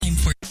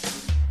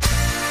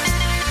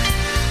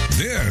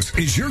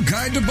This is your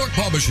guide to book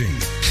publishing.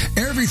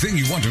 Everything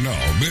you want to know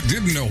but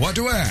didn't know what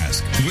to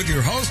ask. With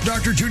your host,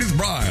 Dr. Judith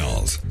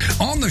Briles.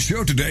 On the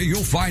show today,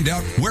 you'll find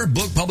out where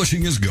book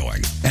publishing is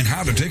going and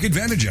how to take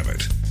advantage of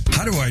it.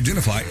 How to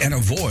identify and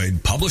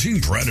avoid publishing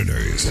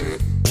predators.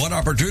 What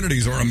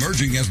opportunities are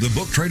emerging as the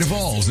book trade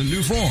evolves in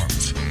new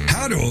forms.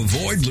 How to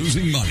avoid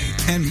losing money,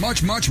 and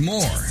much, much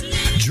more.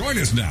 Join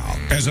us now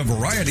as a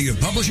variety of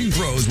publishing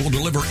pros will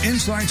deliver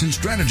insights and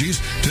strategies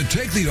to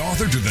take the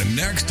author to the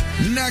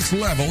next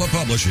level of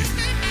publishing.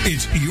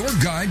 It's your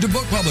guide to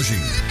book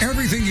publishing.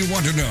 Everything you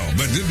want to know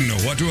but didn't know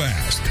what to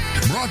ask.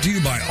 Brought to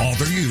you by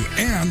AuthorU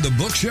and the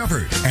Book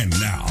Shepherd. And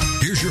now,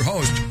 here's your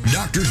host,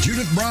 Dr.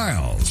 Judith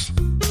Briles.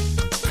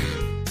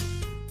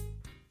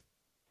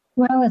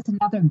 Well, it's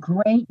another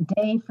great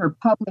day for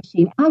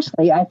publishing.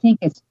 Actually, I think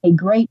it's a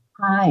great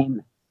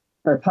time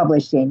for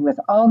publishing. With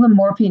all the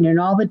morphing and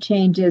all the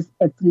changes,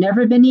 it's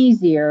never been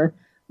easier,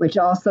 which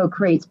also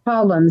creates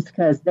problems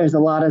because there's a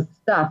lot of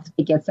stuff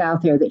that gets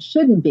out there that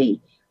shouldn't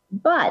be.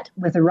 But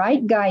with the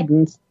right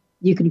guidance,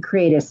 you can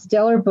create a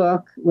stellar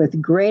book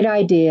with great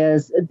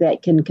ideas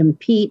that can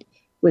compete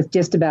with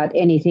just about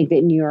anything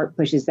that New York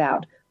pushes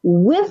out.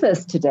 With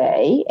us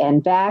today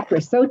and back,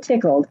 we're so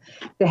tickled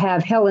to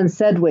have Helen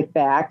Sedwick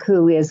back,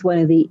 who is one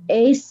of the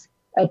ace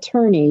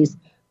attorneys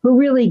who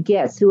really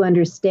gets, who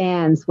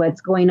understands what's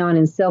going on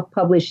in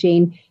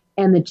self-publishing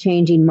and the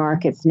changing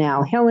markets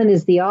now. Helen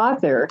is the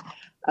author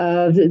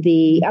of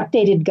the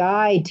updated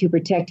guide to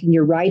protecting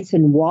your rights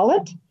and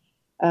wallet,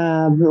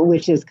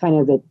 which is kind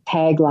of the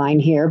tagline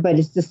here, but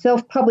it's the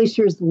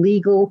Self-Publisher's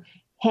Legal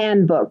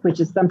Handbook, which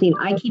is something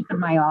I keep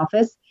in my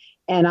office.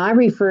 And I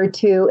refer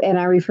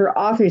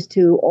authors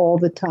to all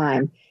the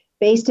time.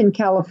 Based in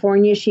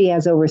California, she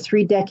has over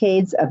 3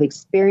 decades of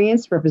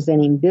experience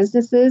representing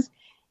businesses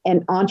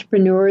and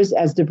entrepreneurs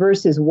as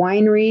diverse as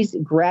wineries,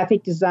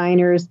 graphic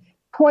designers,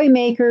 toy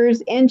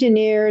makers,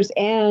 engineers,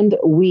 and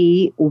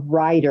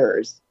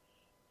writers.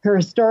 Her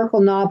historical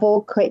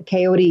novel,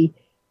 Coyote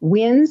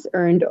Wins,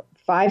 earned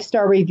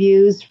 5-star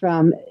reviews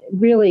from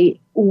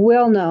really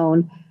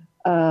well-known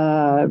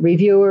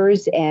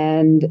reviewers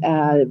and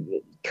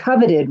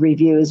coveted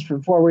reviews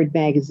from Forward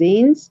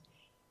magazines,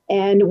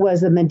 and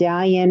was a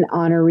medallion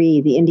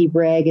honoree, the Indie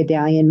Brag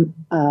medallion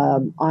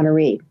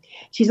honoree.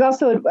 She's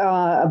also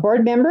a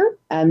board member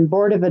and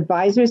board of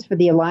advisors for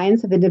the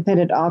Alliance of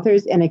Independent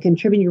Authors and a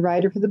contributing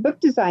writer for The Book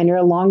Designer,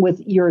 along with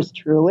yours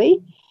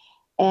truly,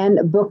 and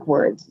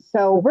Bookwords.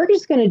 So we're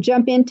just going to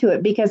jump into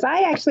it because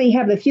I actually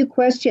have a few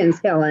questions,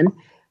 Helen,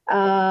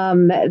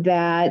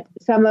 that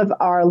some of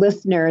our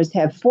listeners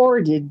have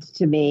forwarded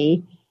to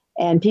me,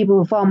 and people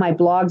who follow my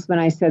blogs when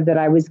I said that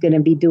I was going to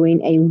be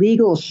doing a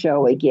legal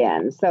show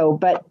again. So,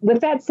 but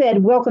with that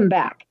said, welcome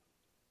back.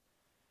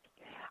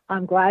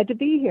 I'm glad to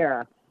be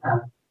here.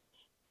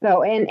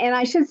 So, and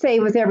I should say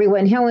with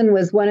everyone, Helen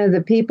was one of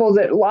the people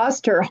that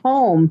lost her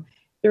home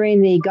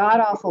during the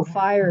god-awful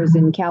fires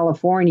in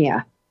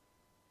California.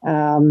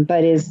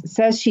 But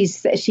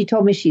she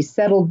told me she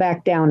settled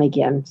back down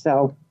again.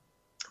 So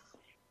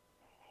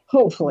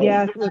hopefully.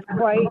 Yes, it was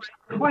quite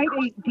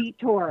a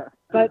detour.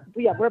 But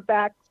yeah, we're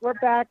back. We're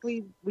back.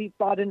 We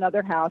bought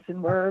another house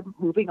and we're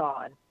moving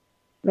on.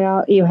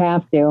 Well, you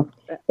have to.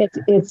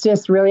 It's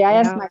just really. I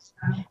asked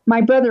my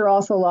brother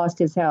also lost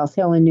his house.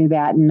 Helen knew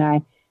that, and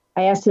I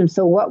asked him,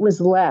 so what was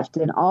left?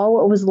 And all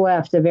what was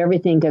left of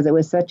everything, because it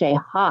was such a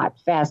hot,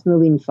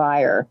 fast-moving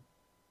fire,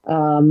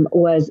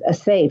 was a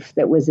safe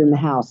that was in the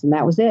house, and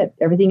that was it.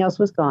 Everything else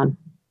was gone.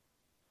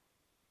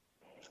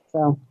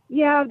 So.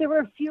 Yeah, there were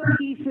a few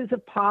pieces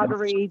of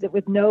pottery that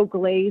with no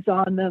glaze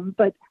on them,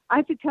 but I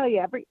have to tell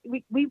you,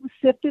 we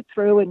sifted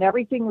through, and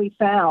everything we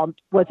found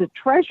was a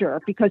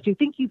treasure because you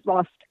think you've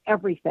lost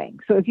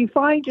everything. So if you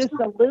find just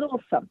a little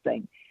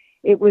something,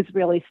 it was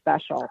really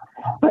special.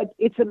 But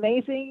it's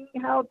amazing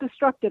how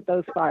destructive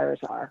those fires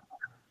are.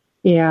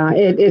 Yeah,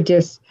 it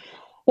is.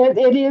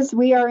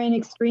 We are in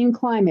extreme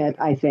climate,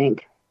 I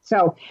think.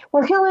 So,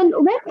 well, Helen,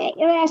 let me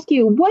ask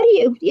you,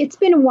 it's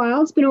been a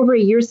while, it's been over a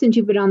year since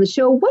you've been on the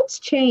show. What's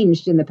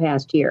changed in the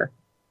past year,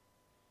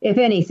 if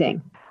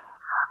anything?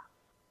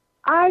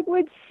 I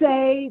would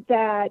say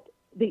that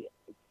the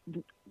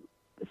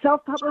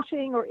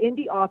self-publishing or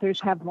indie authors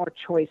have more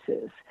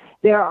choices.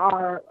 There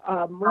are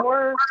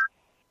more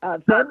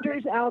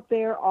vendors out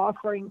there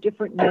offering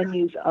different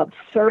menus of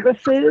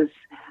services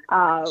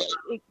to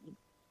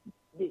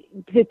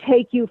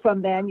take you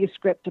from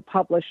manuscript to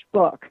published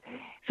book.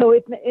 So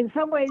in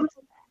some ways,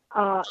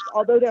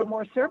 although there are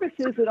more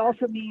services, it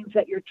also means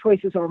that your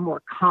choices are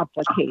more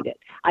complicated.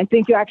 I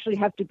think you actually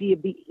have to be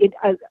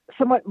a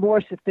somewhat more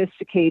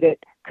sophisticated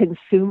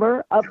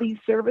consumer of these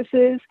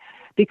services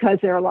because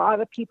there are a lot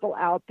of people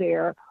out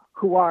there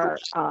who are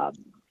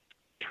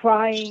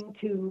trying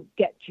to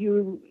get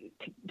you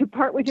to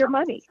part with your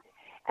money.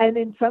 And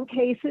in some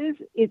cases,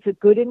 it's a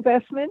good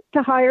investment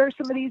to hire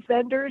some of these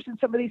vendors and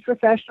some of these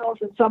professionals,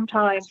 and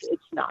sometimes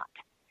it's not.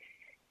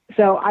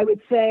 So I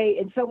would say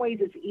in some ways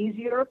it's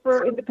easier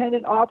for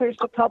independent authors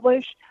to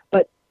publish,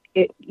 but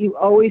you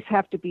always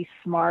have to be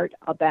smart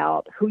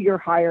about who you're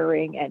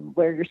hiring and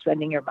where you're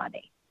spending your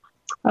money.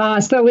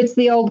 So it's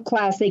the old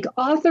classic,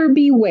 author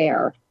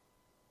beware.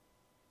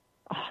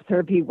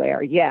 Author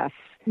beware, yes.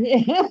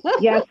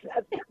 Yes.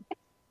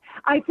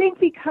 I think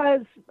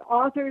because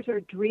authors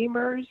are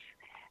dreamers,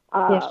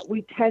 yes,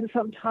 we tend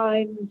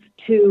sometimes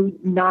to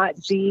not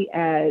be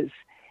as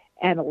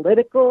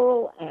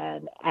analytical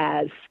and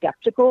as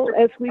skeptical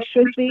as we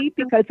should be,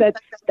 because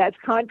that's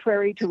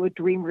contrary to a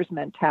dreamer's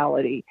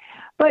mentality.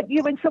 But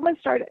when someone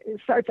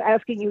starts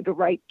asking you to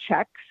write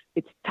checks,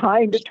 it's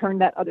time to turn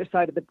that other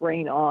side of the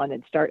brain on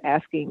and start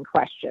asking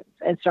questions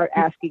and start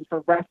asking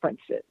for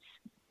references.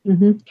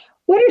 Mm-hmm.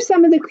 What are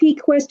some of the key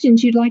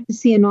questions you'd like to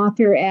see an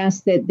author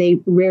ask that they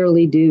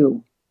rarely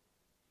do?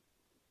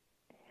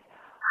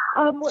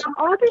 What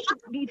authors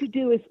need to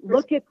do is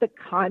look at the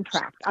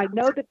contract. I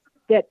know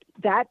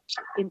that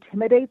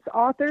intimidates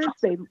authors.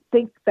 They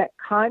think that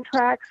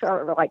contracts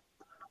are like,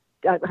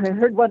 I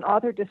heard one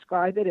author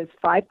describe it as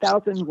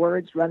 5,000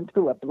 words run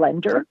through a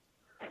blender.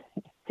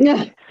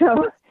 Yeah.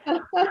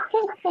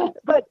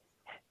 But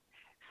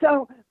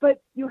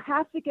you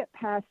have to get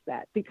past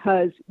that,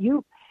 because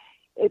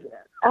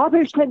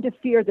authors tend to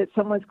fear that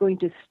someone's going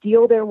to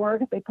steal their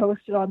work if they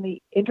post it on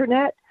the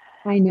internet.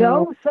 I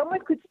know. No,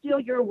 someone could steal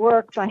your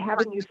work by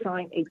having you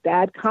sign a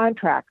bad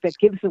contract that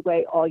gives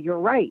away all your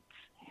rights.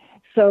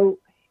 So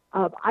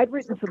I've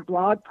written some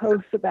blog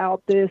posts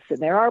about this, and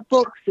there are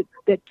books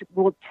that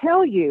will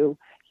tell you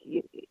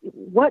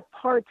what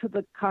parts of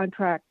the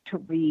contract to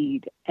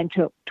read and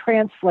to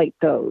translate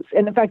those.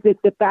 And in fact,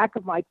 at the back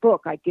of my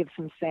book, I give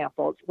some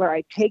samples where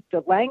I take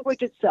the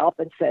language itself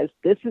and says,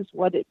 this is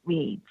what it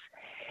means.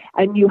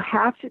 And you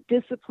have to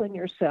discipline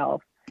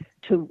yourself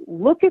to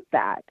look at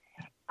that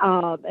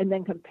and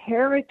then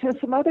compare it to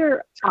some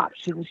other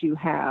options you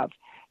have,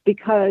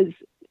 because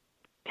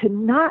to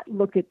not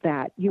look at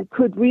that, you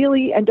could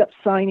really end up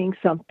signing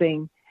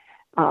something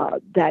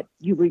that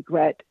you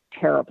regret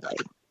terribly.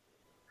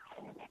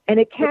 And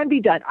it can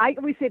be done. I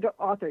always say to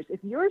authors, if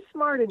you're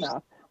smart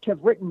enough to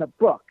have written a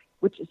book,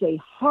 which is a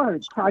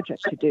hard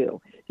project to do,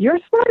 you're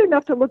smart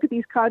enough to look at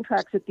these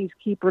contracts at these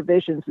key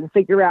provisions and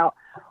figure out,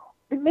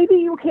 maybe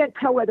you can't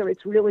tell whether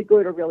it's really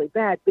good or really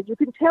bad, but you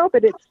can tell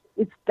that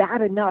it's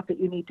bad enough that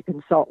you need to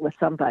consult with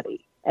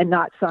somebody and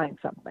not sign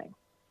something.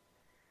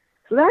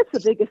 So that's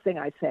the biggest thing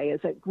I say,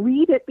 is that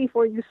read it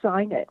before you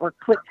sign it, or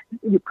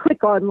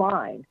click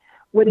online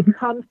when it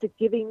comes to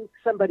giving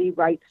somebody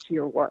rights to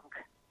your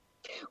work.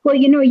 Well,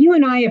 you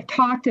and I have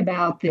talked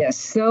about this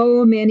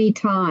so many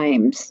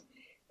times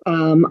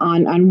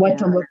on what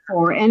to look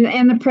for,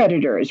 and the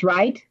predators,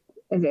 right?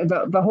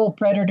 The whole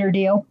predator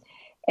deal.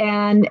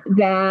 And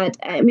that,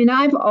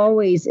 I've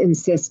always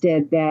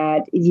insisted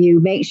that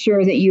you make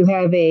sure that you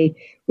have a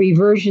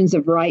reversions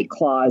of right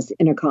clause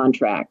in a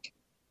contract,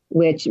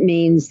 which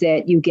means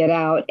that you get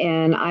out,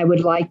 and I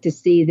would like to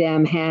see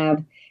them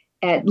have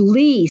at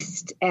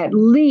least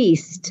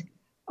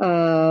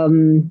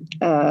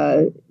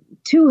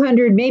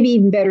 200, maybe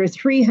even better,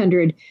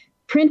 300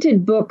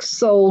 printed books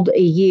sold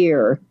a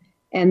year.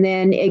 And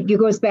then it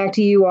goes back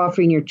to you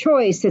offering your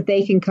choice that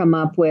they can come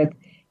up with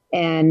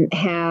and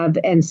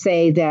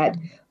say that,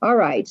 all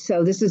right,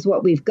 so this is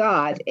what we've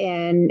got,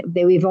 and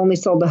we've only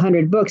sold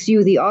 100 books.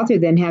 You, the author,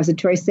 then has a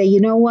choice. Say, you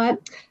know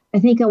what? I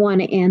think I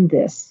want to end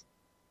this.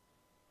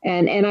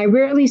 And I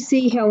rarely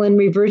see, Helen,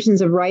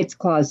 reversions of rights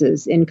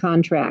clauses in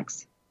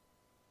contracts.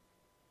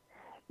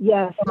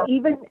 Yes,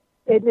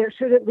 there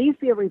should at least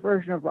be a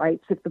reversion of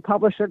rights if the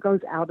publisher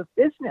goes out of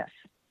business.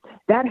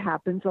 That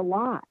happens a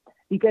lot.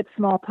 You get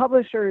small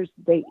publishers,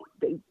 they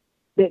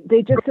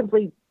just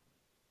simply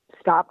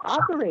stop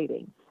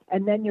operating,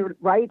 and then your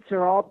rights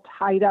are all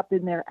tied up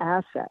in their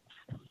assets.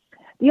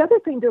 The other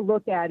thing to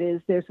look at is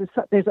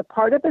there's a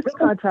part of this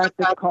contract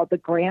that's called the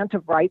grant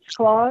of rights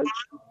clause.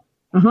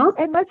 Uh-huh.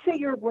 And let's say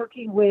you're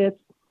working with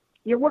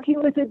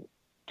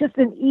just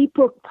an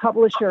ebook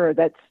publisher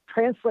that's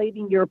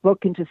translating your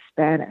book into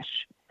Spanish.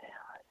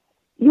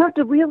 You have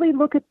to really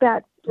look at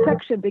that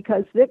section,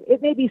 because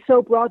it may be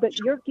so broad that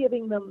you're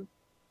giving them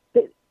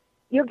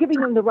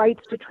the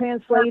rights to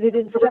translate it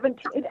in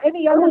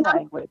any other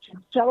language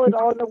and sell it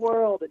all in the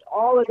world in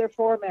all of their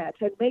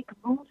formats and make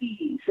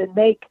movies and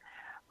make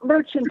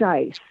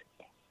merchandise.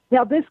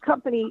 Now, this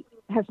company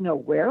has no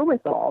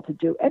wherewithal to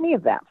do any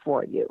of that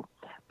for you.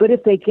 But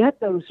if they get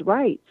those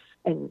rights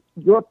and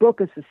your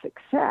book is a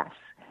success,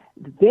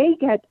 they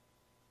get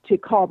to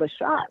call the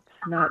shots,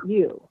 not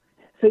you.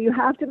 So you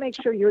have to make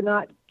sure you're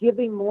not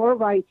giving more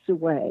rights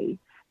away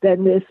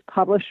than this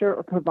publisher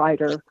or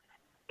provider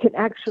can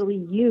actually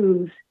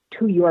use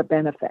to your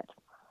benefit.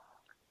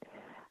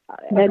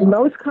 And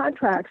most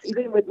contracts,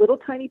 even with little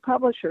tiny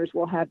publishers,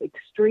 will have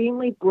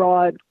extremely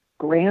broad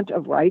grant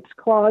of rights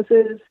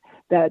clauses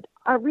that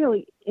are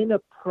really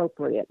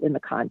inappropriate in the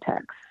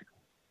context.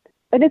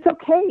 And it's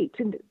okay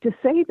to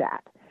say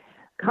that.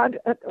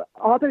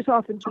 Authors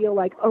often feel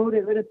like,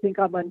 they're going to think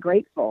I'm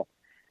ungrateful.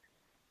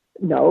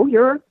 No,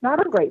 you're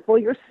not ungrateful.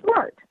 You're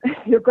smart.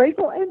 You're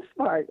grateful and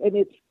smart. And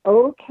it's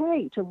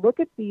okay to look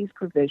at these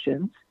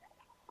provisions,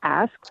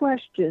 ask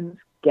questions,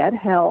 get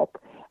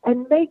help,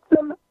 and make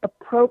them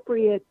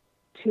appropriate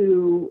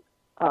to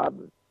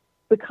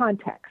the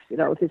context. You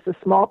know, if it's a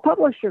small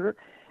publisher,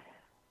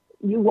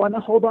 you want to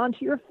hold on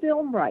to your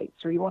film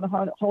rights, or you want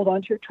to hold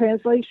on to your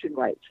translation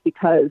rights,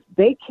 because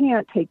they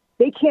can't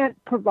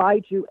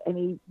provide you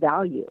any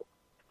value.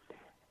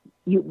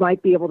 You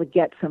might be able to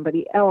get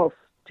somebody else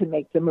to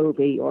make the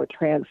movie or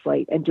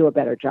translate and do a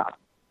better job.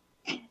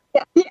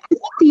 Yeah, I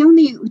think the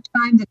only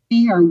time that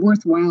they are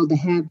worthwhile to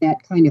have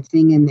that kind of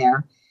thing in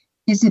there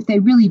is if they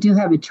really do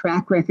have a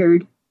track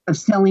record of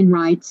selling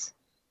rights,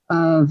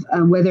 of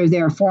whether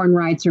they're foreign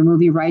rights or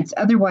movie rights.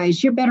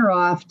 Otherwise, you're better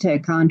off to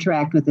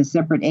contract with a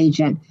separate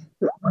agent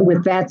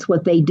if that's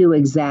what they do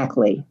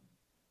exactly.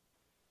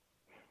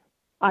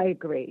 I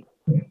agree.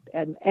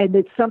 And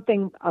it's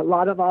something a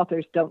lot of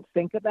authors don't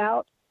think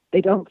about.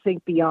 They don't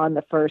think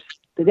beyond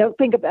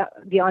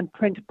beyond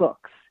print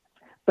books.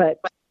 But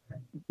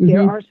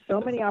there are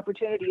so many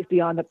opportunities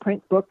beyond the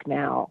print book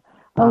now.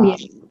 Oh,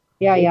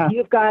 yeah.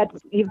 You've got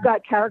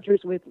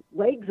characters with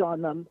legs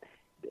on them.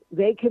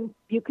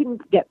 You can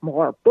get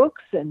more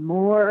books and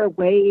more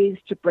ways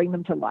to bring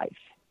them to life.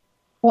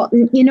 Well,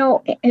 you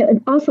know,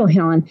 also,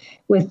 Helen,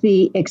 with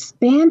the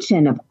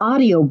expansion of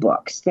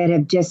audiobooks that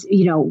have just,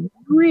 you know,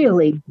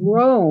 really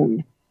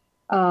grown,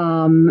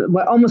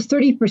 almost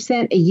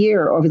 30% a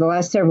year over the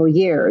last several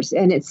years.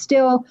 And it's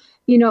still,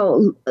 you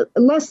know,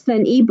 less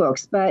than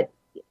ebooks. But,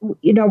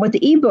 you know, what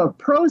the ebook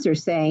pros are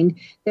saying,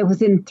 that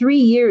within 3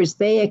 years,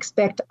 they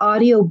expect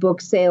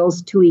audiobook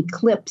sales to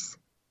eclipse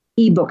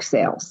ebook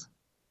sales.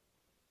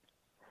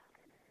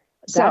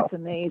 That's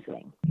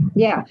amazing.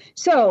 Yeah.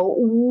 So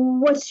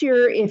what's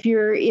if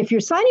you're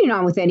signing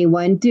on with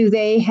anyone, do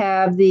they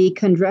have the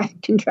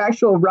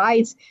contractual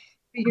rights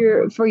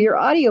for your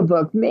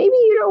audiobook? Maybe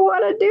you don't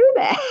want to do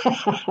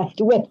that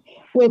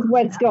with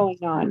what's going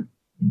on.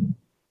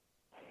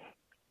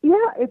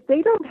 Yeah, if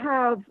they don't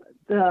have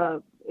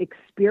the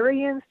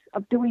experience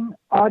of doing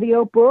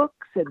audiobooks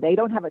and they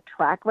don't have a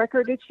track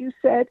record, as you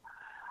said,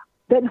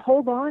 then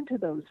hold on to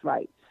those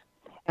rights.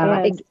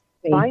 And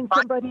find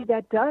somebody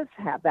that does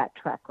have that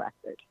track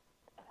record,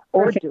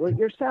 or Perfect. Do it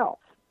yourself.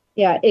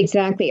 Yeah,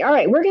 exactly. All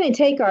right, we're going to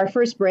take our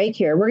first break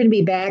here. We're going to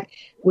be back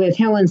with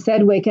Helen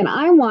Sedwick, and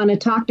I want to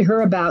talk to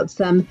her about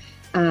some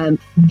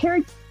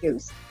character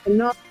use.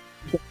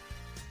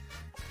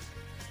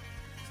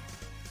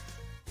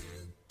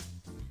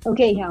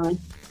 Okay, Helen.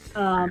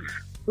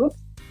 Oops.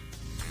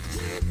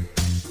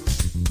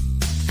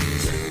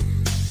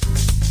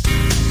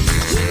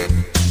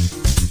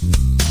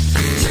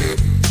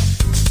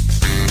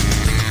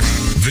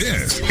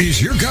 This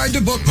is your guide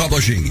to book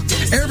publishing.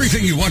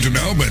 Everything you want to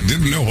know but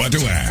didn't know what to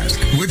ask.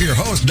 With your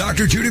host,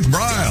 Dr. Judith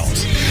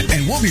Briles.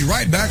 And we'll be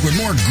right back with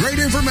more great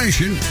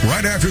information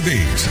right after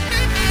these.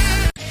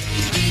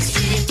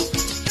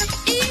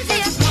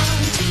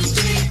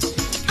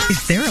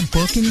 Is there a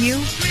book in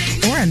you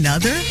or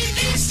another?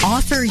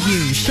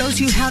 AuthorU shows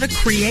you how to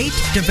create,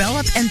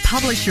 develop, and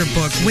publish your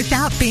book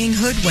without being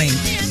hoodwinked.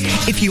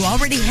 If you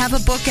already have a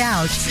book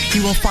out,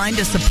 you will find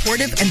a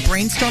supportive and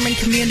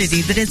brainstorming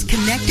community that is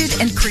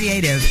connected and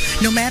creative,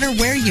 no matter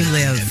where you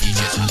live.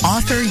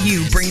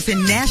 AuthorU brings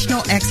in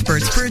national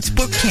experts for its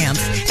book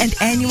camps and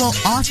annual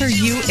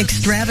AuthorU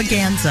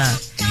extravaganza.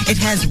 It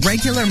has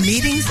regular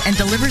meetings and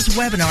delivers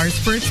webinars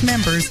for its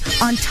members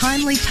on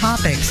timely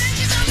topics.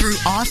 Through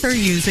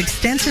AuthorU's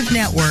extensive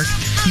network,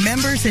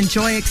 members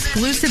enjoy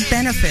exclusive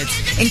benefits,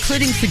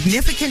 including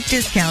significant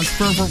discounts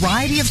for a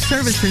variety of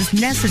services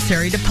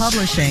necessary to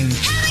publishing.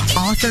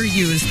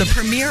 AuthorU is the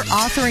premier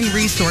authoring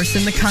resource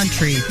in the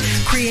country,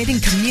 creating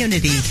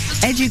community,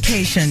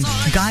 education,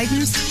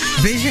 guidance,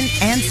 vision,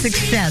 and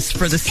success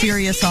for the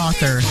serious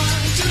author.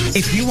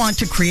 If you want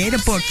to create a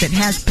book that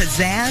has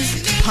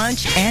pizzazz,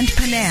 punch, and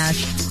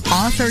panache,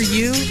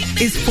 AuthorU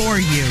is for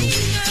you.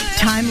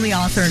 Timely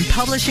author and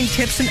publishing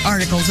tips and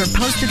articles are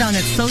posted on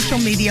its social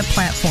media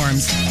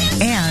platforms,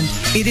 and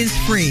it is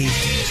free.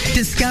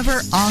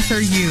 Discover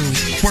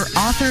AuthorU, where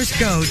authors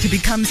go to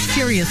become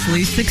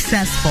seriously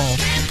successful.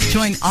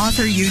 Join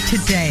AuthorU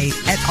today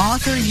at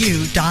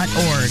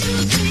AuthorU.org.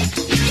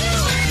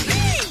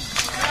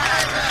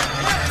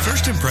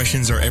 First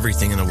impressions are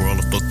everything in the world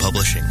of book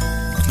publishing.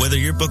 Whether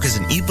your book is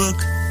an ebook,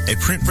 a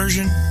print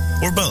version,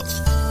 or both,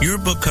 your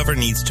book cover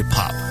needs to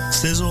pop,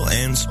 sizzle,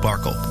 and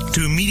sparkle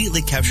to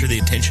immediately capture the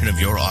attention of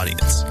your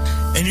audience.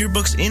 And your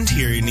book's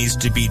interior needs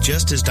to be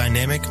just as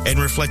dynamic and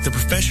reflect the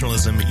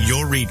professionalism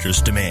your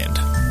readers demand.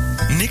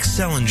 Nick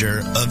Sellinger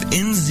of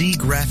NZ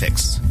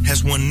Graphics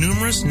has won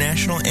numerous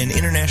national and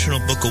international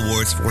book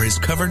awards for his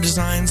cover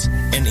designs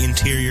and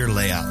interior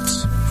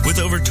layouts. With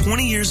over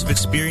 20 years of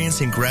experience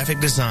in graphic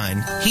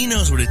design, he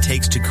knows what it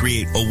takes to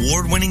create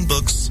award-winning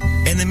books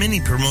and the many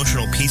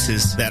promotional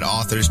pieces that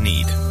authors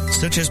need,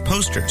 such as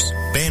posters,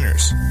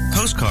 banners,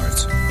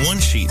 postcards,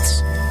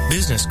 one-sheets,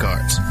 business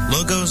cards,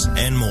 logos,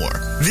 and more.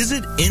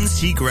 Visit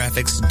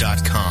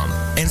ncgraphics.com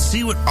and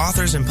see what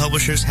authors and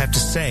publishers have to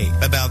say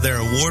about their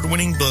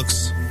award-winning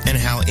books and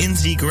how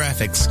NZ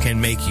Graphics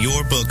can make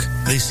your book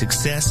the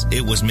success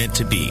it was meant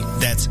to be.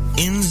 That's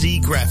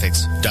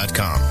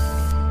ncgraphics.com.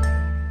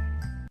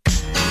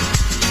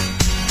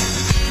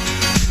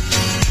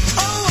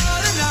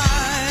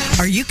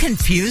 you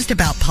confused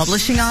about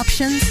publishing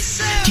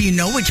options? Do you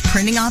know which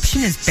printing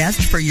option is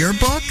best for your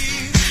book?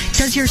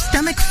 Does your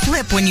stomach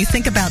flip when you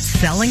think about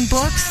selling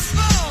books?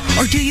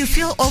 Or do you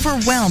feel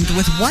overwhelmed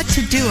with what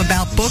to do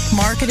about book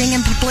marketing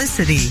and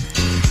publicity?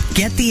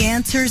 Get the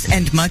answers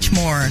and much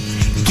more.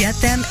 Get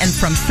them and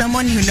from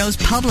someone who knows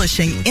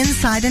publishing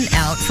inside and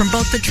out from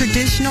both the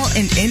traditional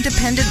and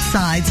independent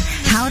sides,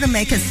 how to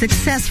make a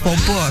successful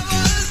book.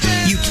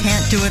 You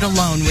can't do it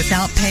alone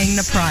without paying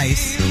the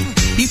price.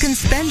 You can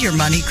spend your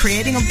money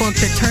creating a book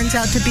that turns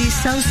out to be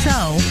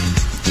so-so,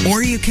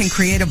 or you can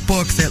create a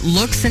book that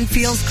looks and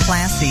feels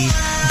classy,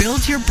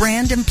 builds your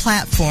brand and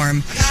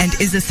platform, and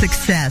is a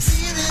success,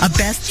 a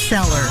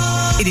bestseller.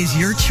 It is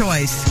your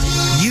choice.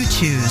 You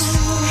choose.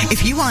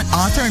 If you want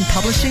author and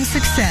publishing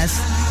success,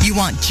 you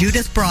want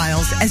Judith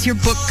Briles as your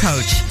book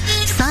coach.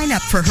 Sign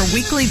up for her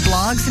weekly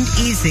blogs and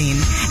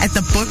e-zine at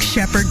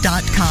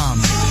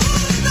thebookshepherd.com.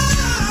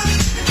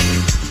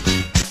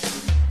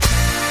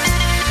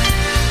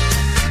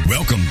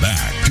 Welcome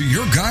back to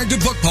your guide to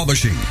book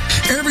publishing.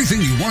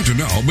 Everything you want to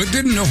know but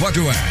didn't know what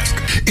to ask.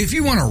 If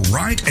you want to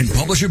write and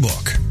publish a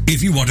book,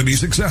 if you want to be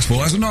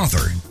successful as an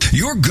author,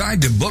 your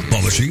guide to book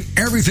publishing,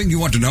 everything you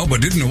want to know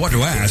but didn't know what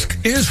to ask,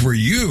 is for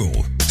you.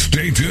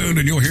 Stay tuned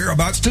and you'll hear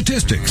about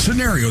statistics,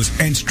 scenarios,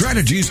 and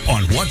strategies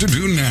on what to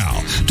do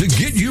now to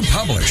get you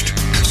published.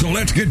 So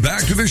let's get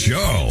back to the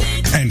show.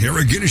 And here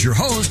again is your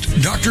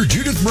host, Dr.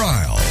 Judith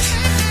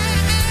Briles.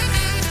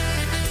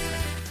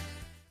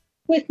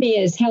 With me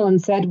is Helen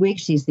Sedwick.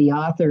 She's the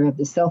author of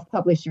the Self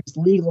Publishing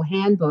Legal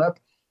Handbook,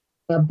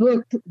 a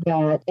book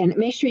that, and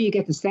make sure you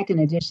get the second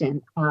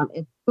edition.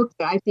 It's a book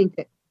that I think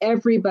that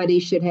everybody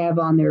should have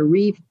on their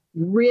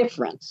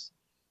reference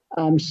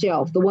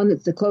shelf, the one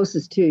that's the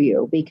closest to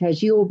you,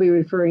 because you will be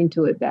referring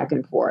to it back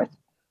and forth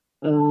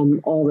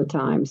all the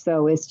time.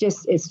 So it's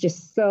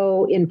just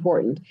so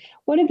important.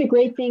 One of the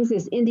great things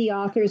is indie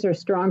authors are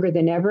stronger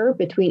than ever.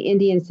 Between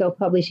indie and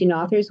self-publishing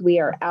authors, we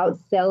are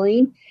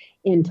outselling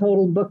in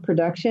total book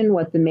production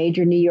what the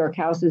major New York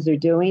houses are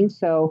doing.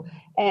 So,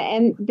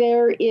 and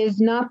there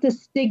is not the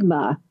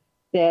stigma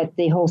that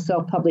the whole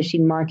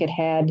self-publishing market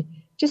had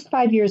just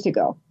 5 years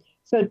ago.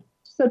 So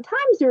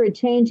times are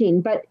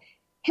changing. But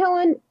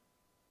Helen,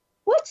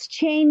 what's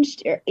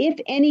changed, if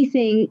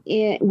anything,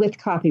 with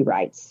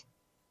copyrights,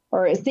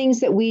 or things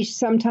that we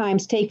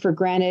sometimes take for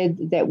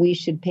granted that we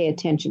should pay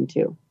attention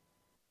to?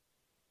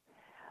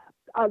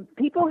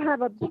 People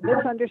have a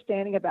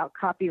misunderstanding about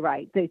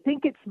copyright. They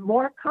think it's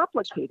more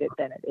complicated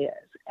than it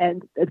is.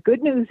 And the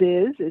good news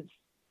is, it's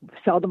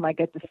seldom I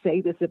get to say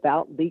this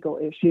about legal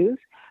issues,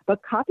 but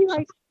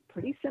copyright's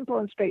pretty simple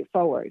and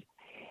straightforward.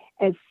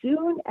 As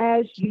soon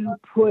as you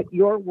put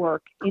your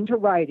work into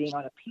writing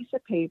on a piece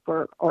of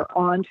paper or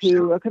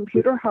onto a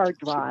computer hard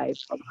drive,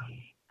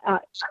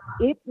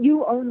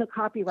 you own the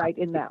copyright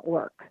in that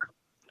work.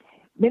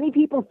 Many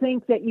people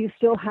think that you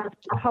still have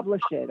to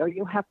publish it, or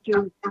you have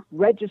to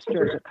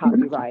register the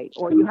copyright,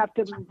 or you have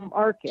to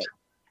mark it.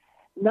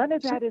 None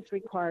of that is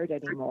required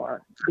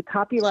anymore. The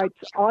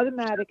copyright's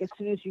automatic as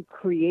soon as you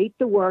create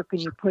the work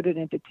and you put it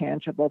into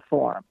tangible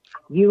form.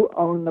 You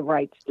own the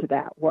rights to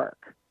that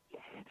work.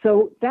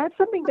 So that's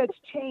something that's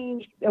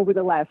changed over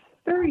the last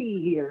 30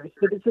 years,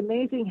 but it's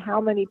amazing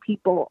how many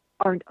people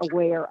aren't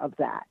aware of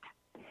that.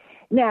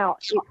 Now,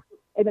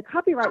 and the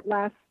copyright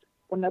lasts.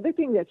 Another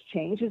thing that's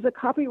changed is the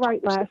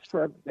copyright lasts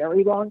for a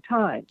very long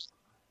time.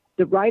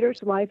 The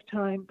writer's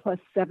lifetime plus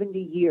 70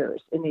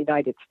 years in the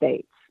United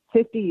States,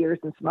 50 years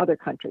in some other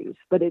countries,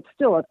 but it's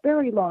still a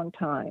very long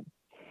time.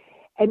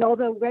 And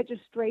although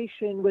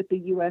registration with the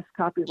U.S.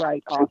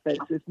 Copyright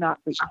Office is not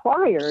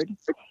required,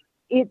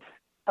 it's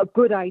a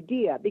good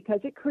idea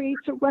because it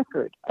creates a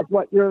record of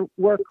what your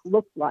work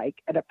looked like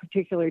at a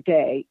particular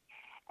day.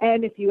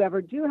 And if you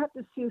ever do have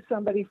to sue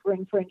somebody for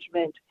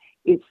infringement,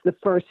 it's the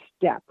first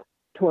step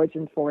towards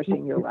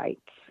enforcing your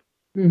rights.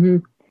 Mm-hmm.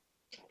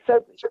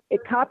 So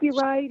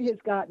copyright has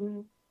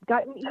gotten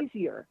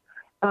easier.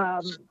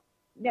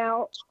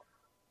 Now,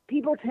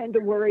 people tend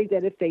to worry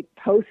that if they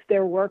post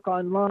their work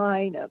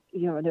online,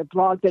 in a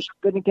blog, that's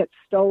going to get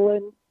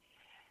stolen.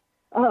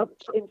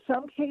 In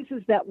some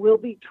cases, that will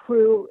be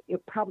true.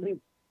 It probably,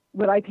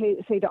 what I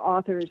say to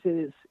authors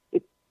is,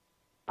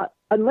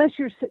 unless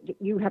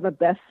you have a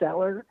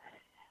bestseller,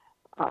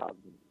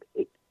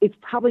 it's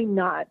probably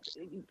not.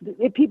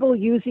 If people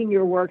using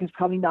your work is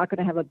probably not going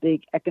to have a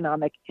big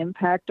economic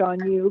impact on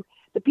you.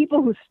 The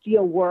people who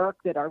steal work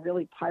that are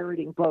really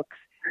pirating books,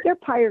 they're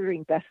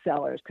pirating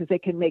bestsellers because they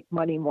can make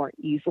money more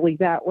easily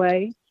that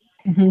way.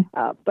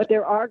 Mm-hmm. But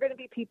there are going to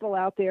be people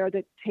out there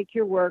that take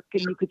your work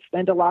and you could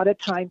spend a lot of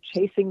time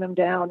chasing them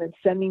down and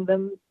sending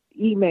them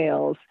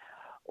emails,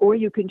 or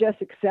you can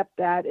just accept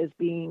that as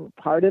being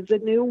part of the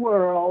new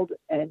world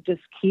and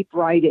just keep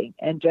writing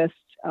and just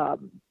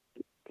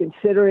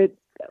consider it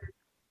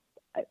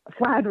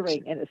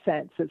flattering in a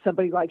sense that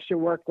somebody likes your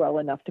work well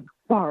enough to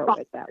borrow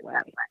it that way.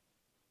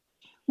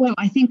 Well,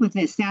 I think what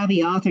the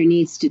savvy author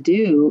needs to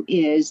do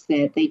is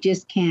that they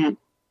just can't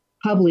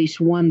publish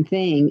one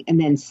thing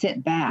and then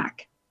sit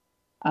back.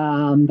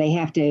 They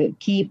have to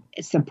keep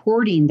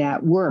supporting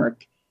that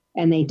work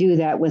And they do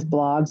that with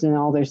blogs and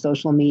all their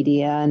social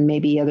media and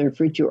maybe other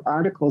feature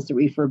articles that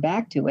refer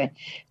back to it.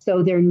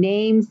 So their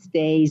name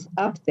stays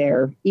up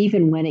there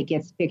even when it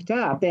gets picked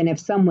up. And if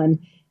someone,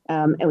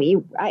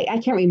 I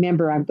can't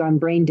remember, I'm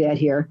brain dead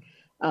here,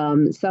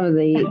 some of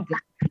the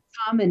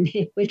common,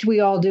 which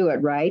we all do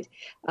it, right?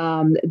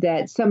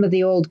 That some of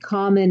the old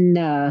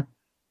common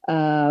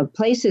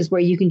places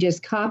where you can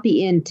just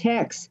copy in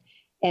text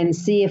and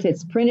see if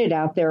it's printed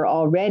out there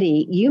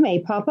already, you may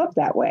pop up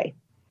that way.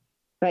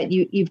 But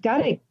you've got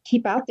to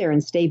keep out there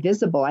and stay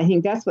visible. I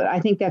think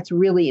that's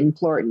really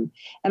important.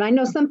 And I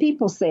know some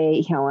people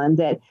say, Helen,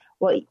 that,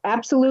 well,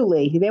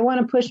 absolutely, they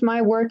want to push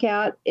my work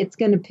out. It's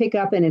going to pick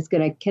up and it's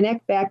going to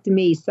connect back to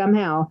me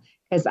somehow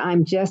because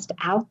I'm just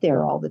out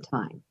there all the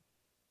time.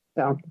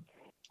 So,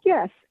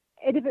 yes.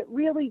 And if it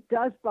really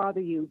does bother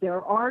you,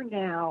 there are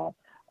now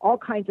all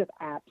kinds of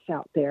apps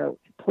out there,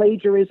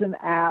 plagiarism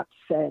apps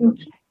and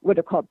what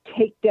are called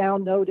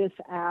takedown notice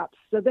apps,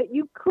 so that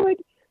you could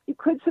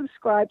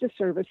subscribe to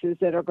services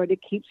that are going to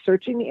keep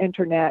searching the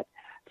internet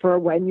for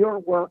when your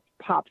work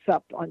pops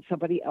up on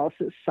somebody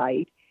else's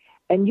site.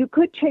 And you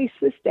could chase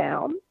this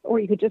down, or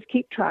you could just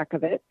keep track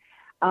of it.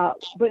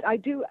 But I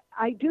do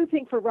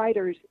think for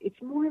writers,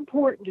 it's more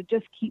important to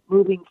just keep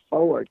moving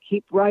forward,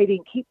 keep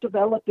writing, keep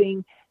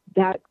developing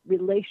that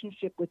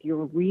relationship with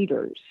your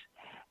readers,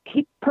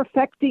 keep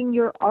perfecting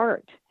your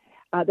art.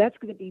 That's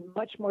going to be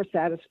much more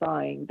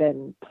satisfying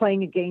than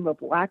playing a game of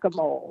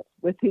whack-a-mole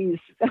with these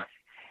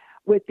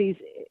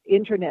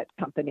internet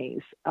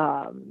companies.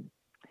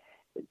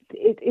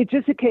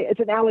 It's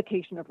an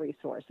allocation of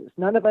resources.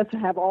 None of us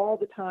have all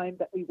the time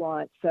that we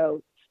want,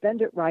 so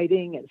spend it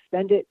writing and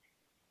spend it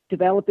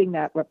developing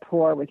that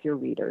rapport with your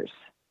readers.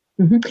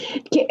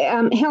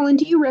 Mm-hmm. Helen,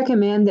 do you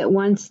recommend that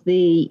once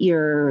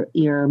your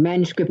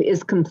manuscript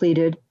is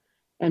completed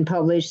and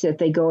published, that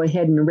they go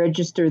ahead and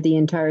register the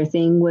entire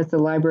thing with the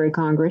Library of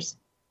Congress?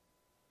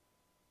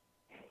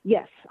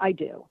 Yes, I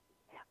do.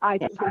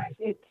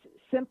 It's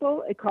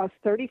simple. It costs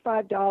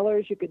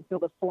 $35. You can fill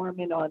the form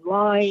in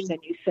online, then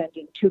you send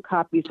in 2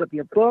 copies of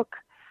your book.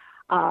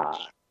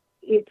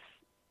 If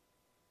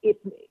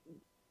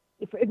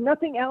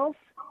nothing else,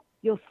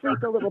 you'll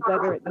sleep a little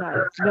better at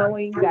night,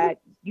 knowing that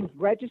you've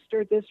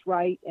registered this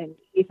right, and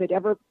if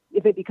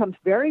it becomes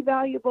very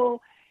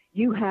valuable,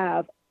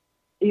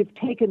 you've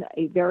taken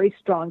a very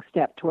strong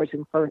step towards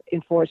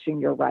enforcing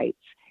your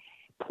rights.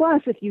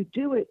 Plus, if you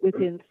do it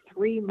within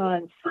 3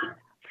 months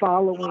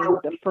following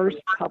the first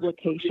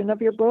publication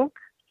of your book,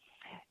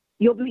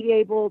 you'll be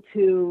able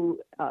to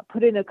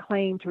put in a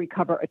claim to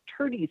recover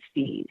attorney's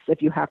fees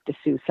if you have to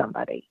sue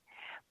somebody.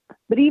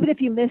 But even if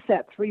you miss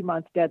that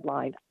 3-month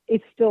deadline,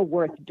 it's still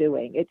worth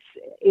doing.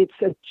 It's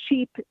a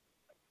cheap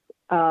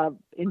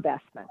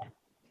investment.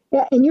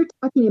 Yeah, and you're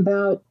talking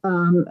about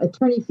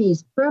attorney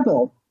fees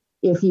treble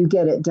if you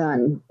get it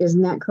done.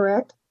 Isn't that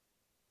correct?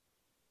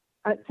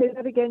 Say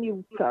that again.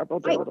 You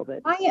garbled a little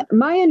bit.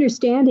 My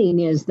understanding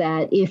is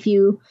that if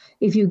you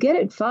get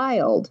it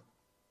filed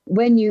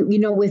when you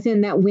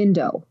within that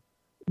window,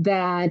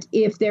 that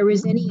if there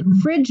is any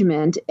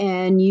infringement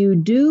and you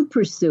do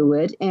pursue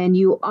it and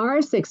you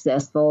are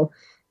successful,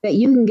 that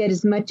you can get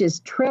as much as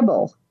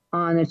treble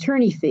on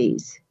attorney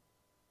fees.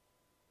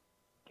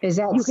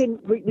 You can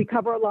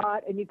recover a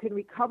lot, and you can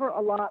recover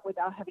a lot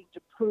without having to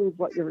prove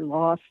what your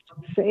lost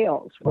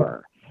sales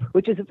were,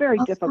 which is a very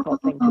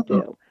difficult thing to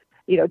do.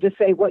 Just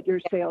say what your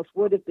sales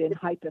would have been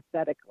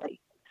hypothetically.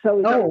 So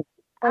it's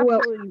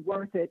absolutely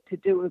worth it to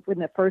do it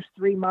within the first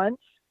 3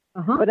 months.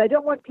 But I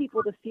don't want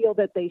people to feel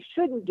that they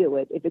shouldn't do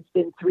it if it's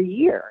been 3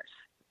 years.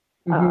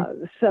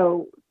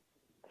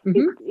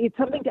 It's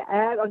something to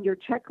add on your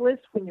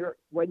checklist when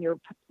you're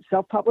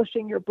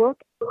self-publishing your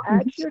book.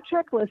 Add to your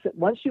checklist that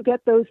once you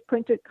get those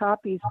printed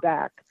copies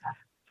back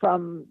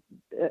from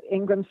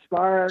Ingram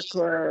Spark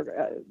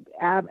or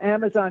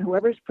Amazon,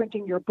 whoever's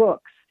printing your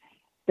books,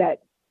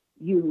 that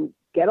you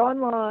get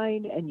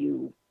online and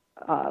you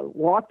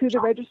walk through the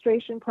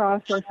registration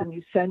process and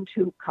you send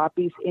 2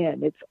 copies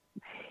in.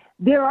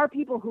 There are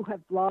people who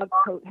have blog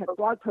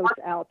posts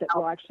out that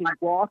will actually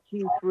walk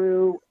you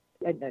through,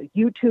 and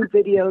YouTube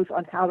videos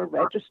on how to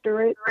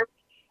register it,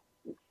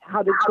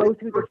 how to go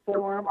through the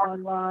form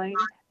online.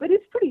 But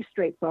it's pretty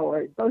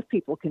straightforward. Most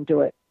people can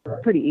do it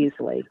pretty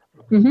easily.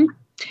 Mm-hmm.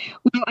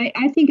 Well,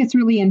 I think it's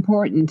really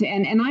important.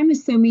 And I'm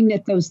assuming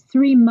that those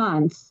 3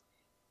 months,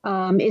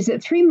 is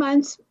it 3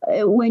 months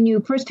when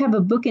you first have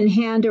a book in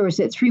hand, or is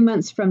it 3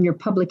 months from your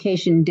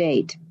publication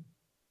date?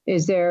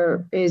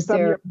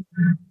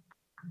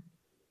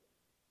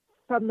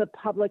 From the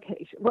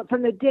publication,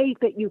 from the date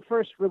that you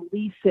first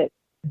release it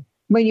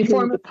when you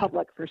to the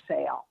public for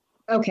sale.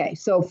 Okay,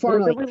 so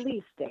formally the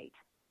release date.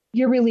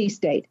 Your release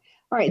date.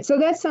 All right, so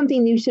that's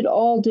something you should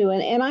all do.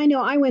 And I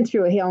know I went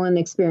through a Helen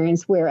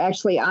experience where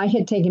actually I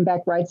had taken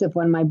back rights of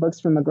one of my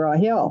books from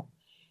McGraw-Hill,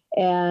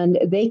 and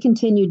they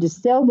continued to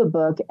sell the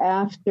book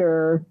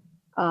after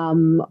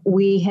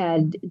they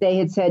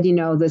had said,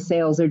 the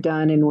sales are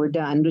done and we're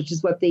done, which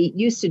is what they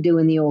used to do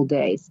in the old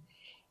days.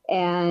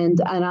 And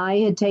I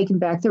had taken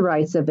back the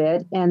rights of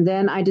it. And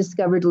then I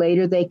discovered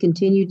later they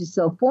continued to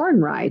sell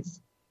foreign rights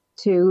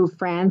to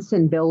France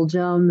and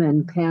Belgium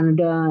and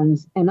Canada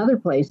and other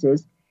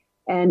places,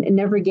 and it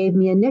never gave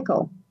me a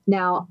nickel.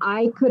 Now,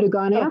 I could have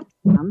gone after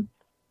them,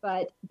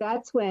 but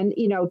that's when,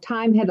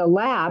 time had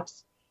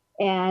elapsed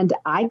and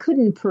I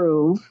couldn't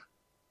prove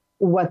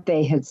what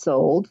they had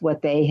sold,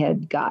 what they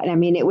had got. I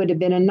mean, it would have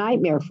been a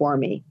nightmare for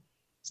me.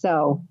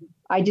 So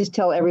I just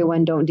tell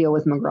everyone, don't deal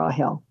with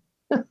McGraw-Hill.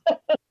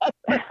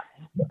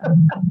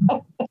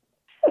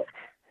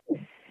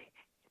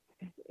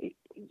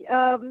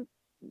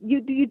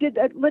 You did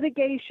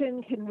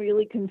litigation can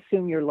really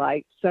consume your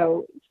life.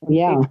 So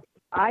yeah,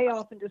 I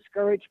often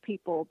discourage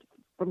people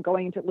from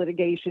going into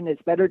litigation.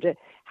 It's better to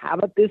have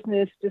a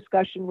business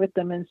discussion with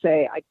them and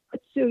say, I could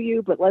sue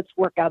you, but let's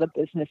work out a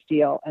business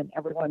deal and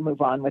everyone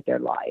move on with their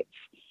lives.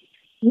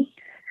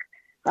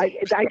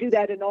 I do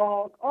that in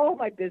all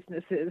my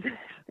businesses,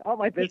 all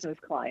my business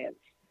clients.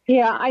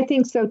 Yeah, I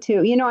think so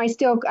too. I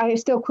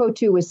still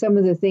quote you with some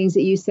of the things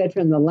that you said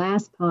from the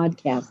last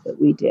podcast that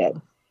we did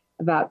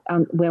about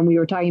when we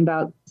were talking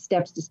about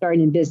steps to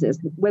starting in business.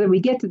 Whether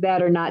we get to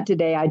that or not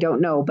today, I don't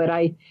know. But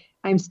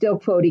I'm still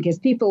quoting because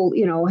people,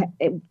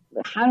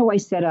 how do I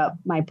set up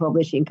my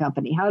publishing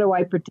company? How do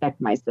I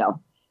protect myself,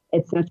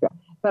 etc.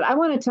 But I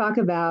want to talk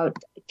about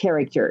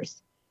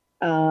characters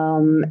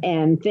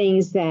and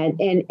things that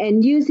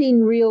and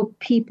using real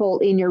people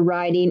in your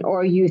writing,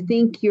 or you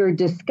think you're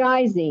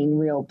disguising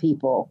real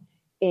people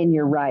in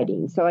your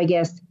writing. So I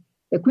guess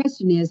the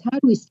question is, how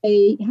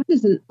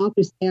does an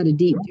author stay out of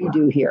deep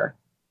doo-doo here?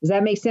 Does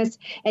that make sense?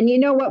 And you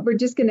know what? We're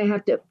just going to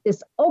have to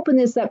just open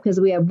this up because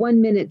we have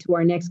 1 minute to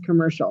our next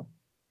commercial.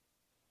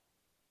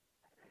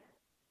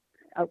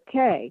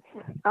 Okay.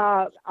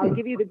 I'll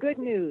give you the good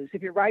news.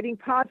 If you're writing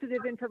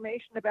positive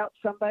information about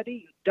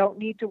somebody, you don't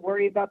need to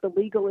worry about the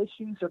legal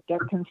issues or get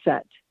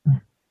consent.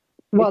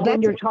 Well,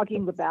 then you're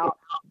talking about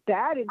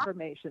bad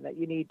information that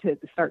you need to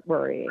start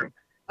worrying.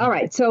 All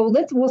right. So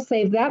we'll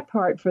save that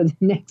part for the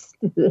next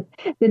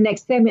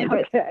segment.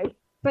 Okay.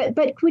 But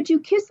would you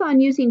kiss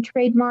on using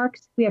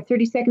trademarks? We have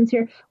 30 seconds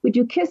here. Would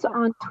you kiss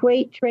on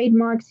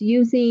trademarks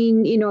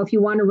using, if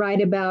you want to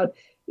write about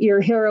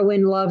your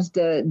heroine loves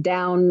to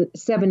down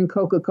 7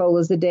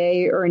 Coca-Colas a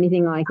day or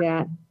anything like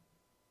that?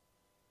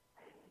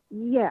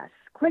 Yes.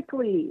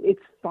 Quickly,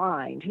 it's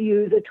fine to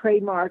use a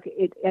trademark.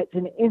 It's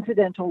an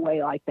incidental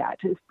way like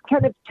that to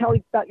kind of tell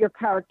you about your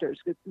characters.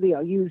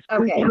 Use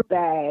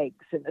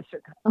bags and a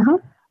certain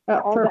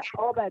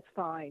all that's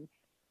fine.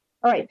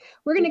 All right,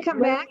 we're going to come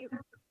back.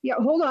 Yeah,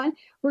 hold on.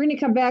 We're going to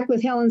come back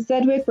with Helen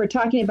Sedwick. We're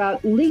talking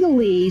about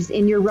legalese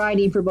in your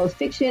writing for both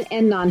fiction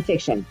and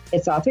nonfiction.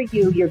 It's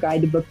AuthorU, your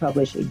guide to book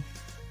publishing.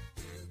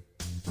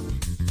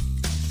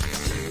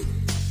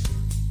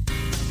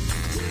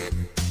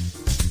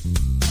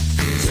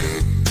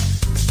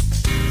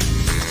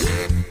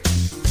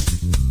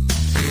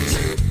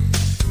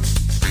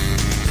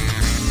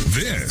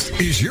 This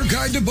is your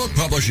guide to book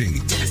publishing.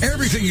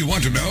 Everything you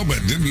want to know but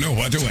didn't know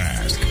what to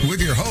ask.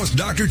 With your host,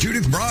 Dr.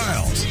 Judith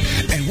Briles.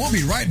 And we'll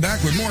be right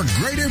back with more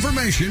great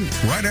information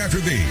right after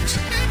these.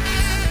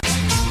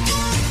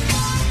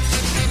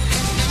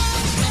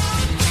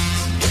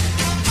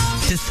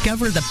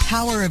 Discover the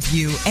power of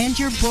you and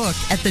your book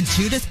at the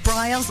Judith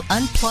Briles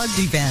Unplugged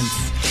events.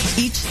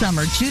 Each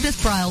summer,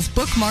 Judith Briles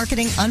Book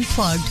Marketing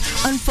Unplugged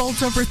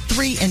unfolds over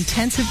 3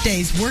 intensive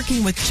days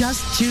working with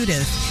just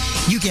Judith.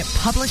 You get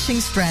publishing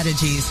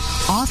strategies,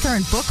 author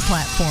and book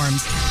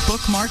platforms,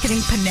 book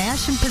marketing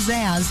panache and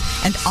pizzazz,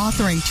 and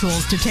authoring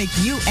tools to take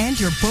you and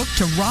your book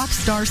to rock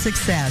star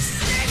success.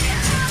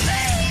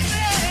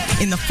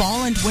 In the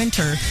fall and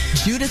winter,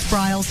 Judith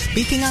Briles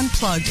Speaking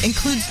Unplugged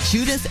includes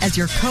Judith as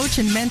your coach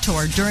and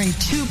mentor during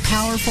 2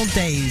 powerful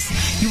days.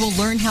 You will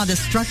learn how to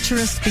structure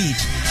a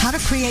speech, how to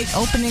create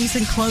openings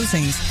and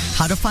closings,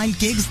 how to find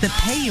gigs that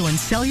pay you and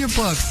sell your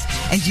books,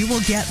 and you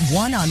will get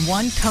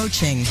one-on-one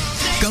coaching.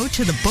 Go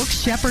to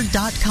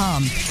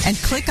thebookshepherd.com and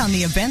click on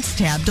the events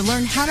tab to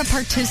learn how to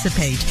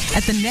participate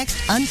at the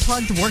next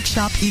Unplugged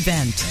Workshop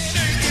event.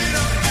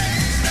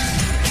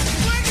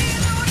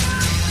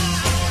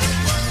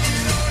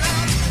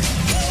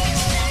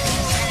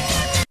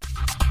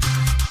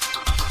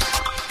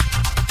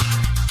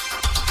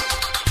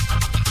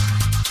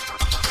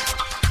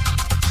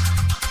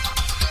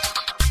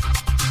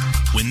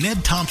 When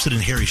Ned Thompson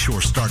and Harry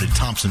Shore started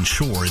Thompson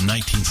Shore in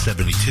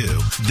 1972,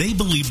 they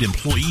believed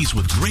employees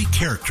with great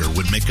character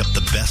would make up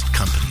the best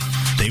company.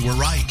 They were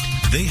right.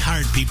 They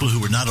hired people who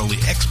were not only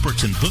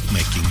experts in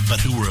bookmaking, but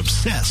who were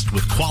obsessed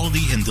with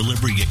quality and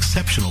delivering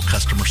exceptional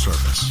customer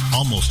service.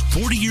 Almost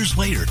 40 years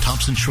later,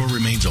 Thompson Shore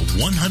remains a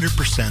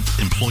 100%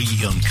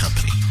 employee-owned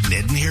company.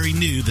 Ned and Harry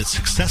knew that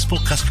successful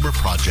customer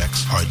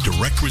projects are a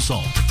direct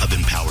result of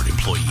empowered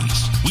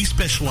employees. We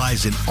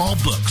specialize in all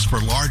books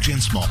for large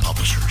and small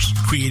publishers.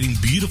 Creating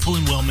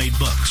beautiful and well-made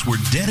books, we're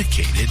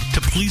dedicated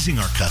to pleasing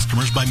our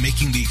customers by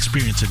making the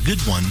experience a good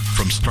one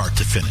from start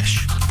to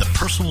finish. The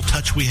personal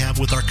touch we have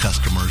with our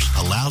customers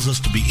allows us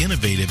to be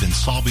innovative in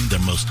solving their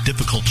most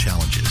difficult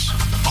challenges.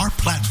 Our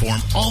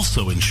platform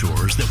also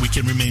ensures that we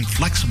can remain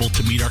flexible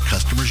to meet our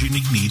customers'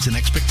 unique needs and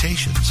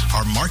expectations.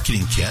 Our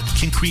marketing kit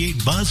can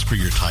create buzz for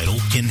your title,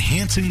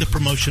 enhancing the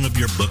promotion of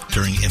your book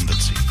during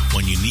infancy.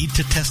 When you need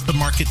to test the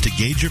market to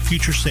gauge your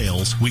future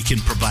sales, we can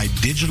provide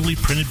digitally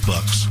printed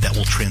books that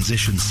will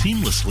transition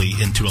seamlessly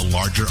into a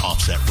larger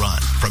offset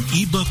run. From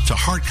ebook to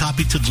hard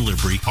copy to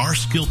delivery, our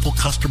skillful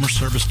customer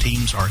service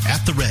teams are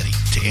at the ready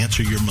to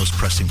answer your most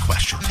pressing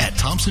question. At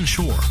Thompson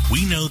Shore,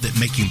 we know that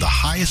making the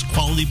highest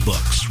quality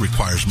books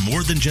requires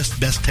more than just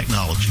best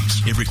technologies.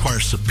 It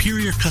requires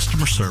superior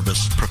customer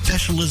service,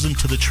 professionalism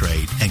to the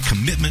trade, and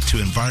commitment to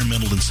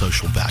environmental and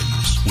social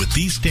values. With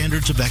these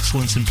standards of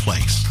excellence in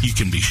place, you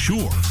can be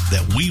sure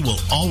that we will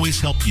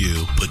always help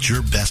you put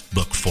your best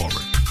book forward.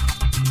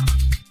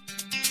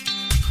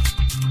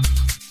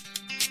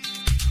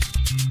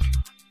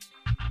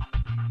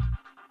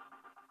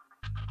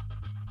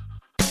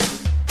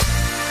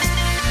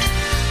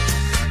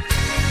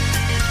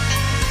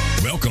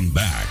 Welcome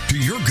back to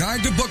your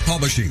guide to book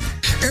publishing.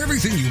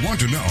 Everything you want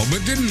to know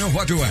but didn't know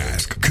what to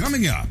ask.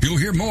 Coming up, you'll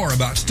hear more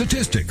about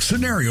statistics,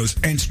 scenarios,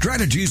 and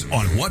strategies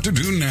on what to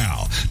do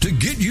now to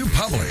get you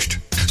published.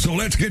 So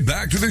let's get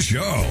back to the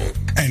show.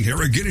 And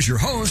here again is your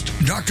host,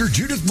 Dr.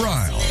 Judith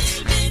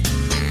Briles.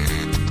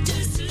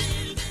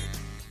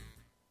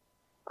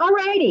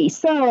 Alrighty,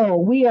 so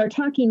we are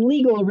talking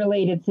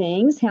legal-related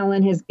things.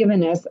 Helen has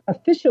given us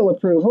official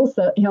approval.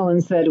 So Helen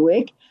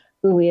Sedwick,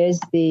 who is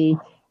the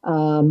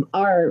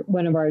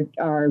one of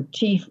our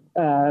chief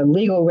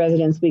legal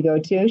residents we go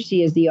to.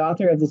 She is the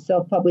author of the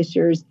Self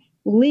Publishing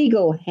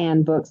Legal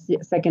Handbook,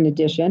 second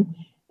edition.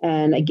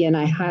 And again,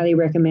 I highly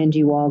recommend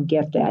you all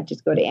get that.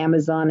 Just go to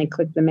Amazon and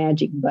click the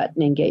magic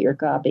button and get your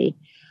copy.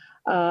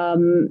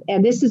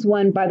 And this is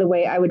one, by the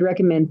way, I would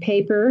recommend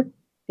paper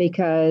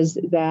because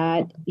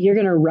that you're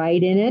going to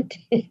write in it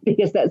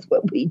because that's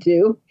what we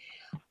do.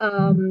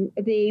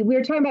 We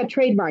were talking about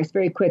trademarks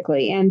very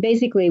quickly, and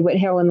basically what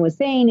Helen was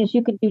saying is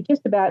you can do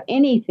just about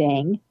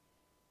anything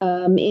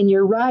in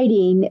your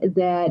writing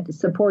that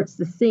supports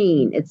the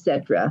scene,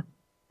 etc.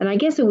 And I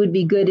guess it would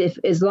be good if,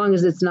 as long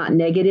as it's not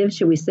negative.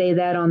 Should we say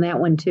that on that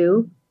one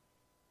too,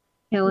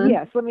 Helen?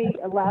 Yes. Let me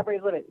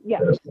elaborate a little bit.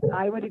 Yes,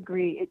 I would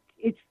agree.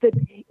 It's that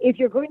if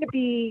you're going to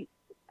be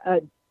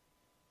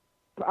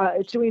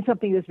doing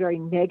something that's very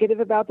negative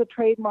about the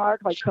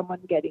trademark, like someone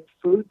getting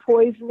food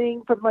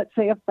poisoning from, let's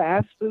say, a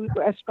fast food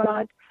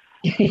restaurant,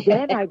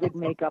 then I would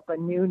make up a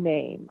new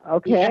name,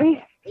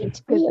 okay?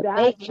 Because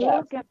that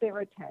will get their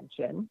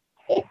attention,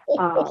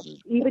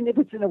 even if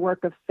it's in a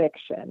work of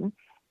fiction.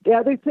 The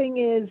other thing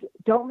is,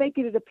 don't make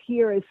it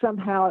appear as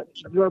somehow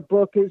your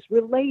book is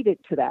related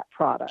to that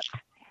product.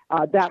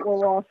 That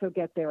will also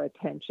get their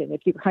attention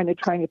if you're kind of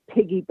trying to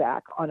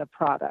piggyback on a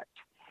product.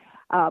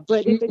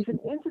 But if it's an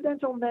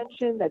incidental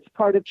mention that's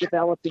part of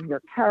developing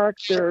your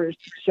characters,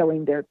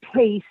 showing their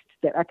taste,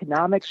 their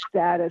economic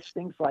status,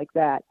 things like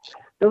that,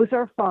 those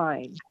are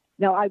fine.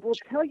 Now, I will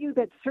tell you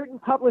that certain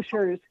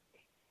publishers,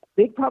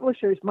 big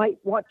publishers, might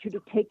want you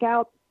to take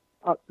out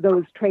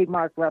those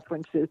trademark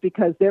references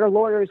because their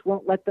lawyers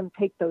won't let them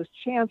take those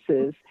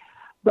chances.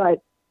 But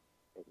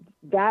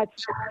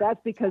that's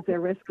because they're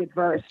risk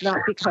adverse, not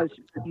because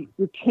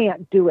you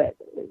can't do it.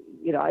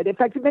 You know, in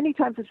fact, many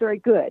times it's very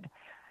good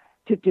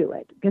to do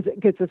it because it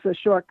gives us a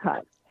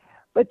shortcut.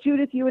 But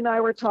Judith, you and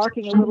I were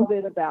talking a little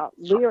bit about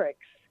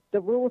lyrics. The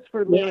rules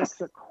for lyrics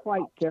are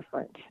quite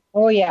different.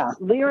 Oh, yeah.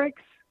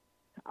 Lyrics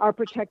are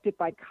protected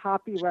by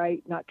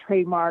copyright, not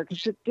trademark.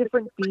 It's a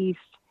different beast.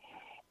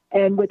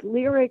 And with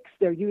lyrics,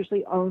 they're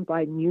usually owned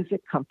by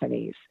music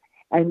companies.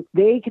 And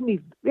they can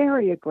be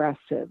very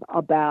aggressive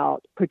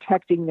about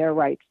protecting their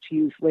rights to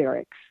use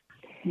lyrics.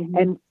 Mm-hmm.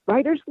 And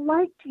writers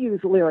like to use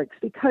lyrics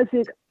because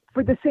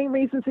for the same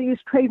reasons they use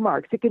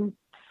trademarks. It can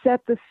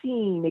set the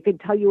scene. It can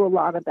tell you a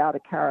lot about a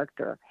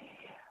character.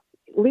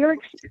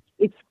 Lyrics,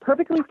 it's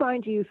perfectly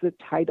fine to use the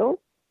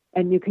title,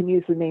 and you can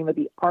use the name of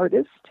the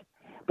artist.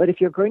 But if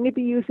you're going to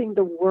be using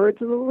the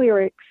words of the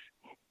lyrics,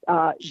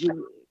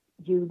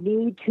 you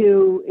need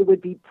to, it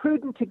would be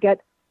prudent to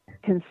get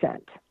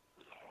consent,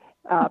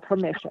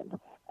 permission.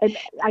 And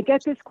I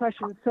get this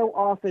question so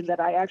often that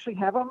I actually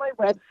have on my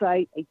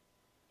website a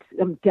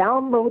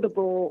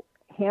downloadable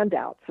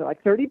handouts, so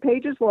like 30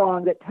 pages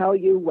long, that tell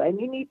you when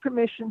you need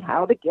permission,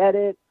 how to get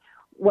it,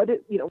 what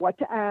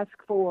to ask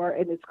for,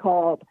 and it's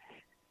called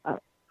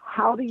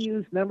How to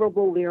Use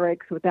Memorable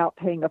Lyrics Without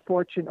Paying a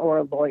Fortune or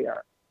a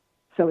Lawyer.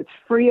 So it's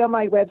free on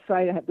my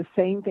website. I have the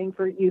same thing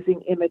for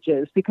using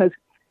images because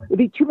it'd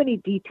be too many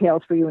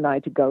details for you and I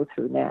to go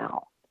through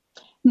now.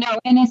 No,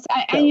 and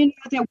you know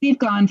that we've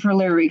gone for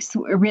lyrics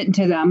written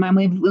to them, and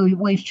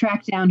we've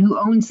tracked down who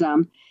owns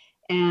them.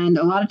 And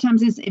a lot of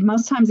times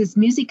most times it's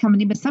music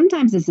company, but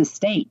sometimes it's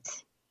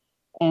estates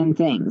and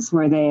things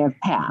where they have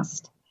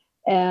passed.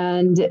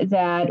 And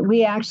that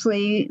we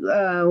actually,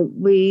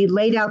 we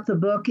laid out the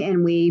book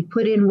and we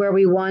put in where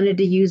we wanted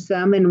to use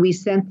them, and we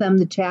sent them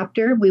the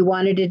chapter we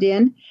wanted it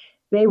in.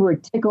 They were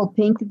tickled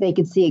pink that they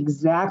could see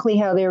exactly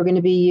how they were going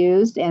to be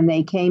used, and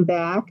they came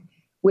back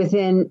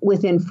within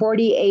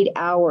 48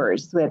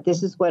 hours that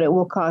this is what it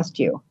will cost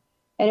you.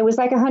 And it was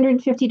like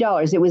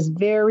 $150. It was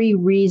very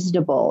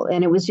reasonable,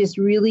 and it was just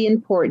really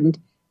important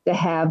to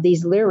have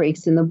these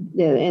lyrics in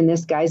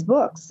this guy's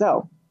book.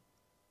 So,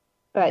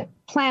 but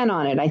plan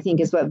on it, I think,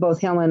 is what both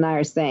Helen and I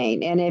are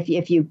saying. And if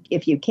you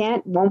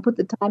won't put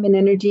the time and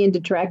energy into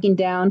tracking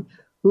down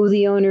who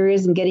the owner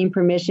is and getting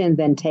permission,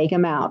 then take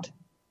them out.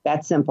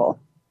 That's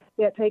simple.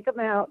 Yeah, take them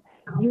out.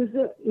 Use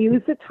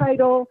the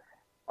title,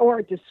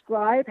 or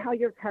describe how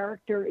your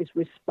character is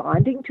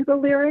responding to the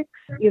lyrics.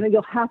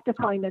 You'll have to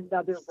find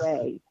another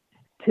way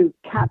to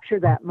capture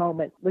that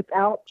moment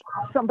without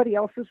somebody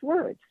else's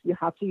words. You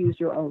have to use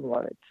your own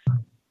words.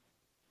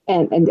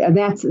 And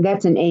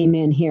that's an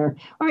amen here.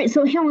 All right,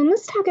 so Helen,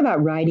 let's talk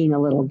about writing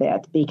a little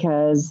bit,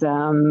 because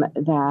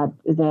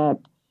that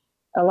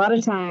a lot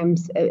of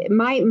times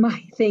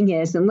my thing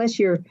is, unless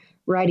you're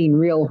writing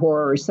real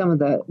horror, some of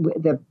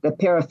the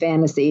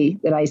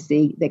parafantasy that I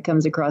see that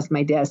comes across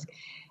my desk,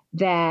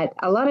 that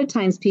a lot of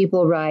times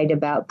people write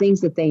about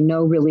things that they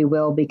know really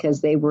well because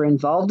they were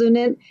involved in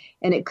it,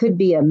 and it could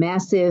be a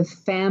massive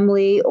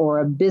family or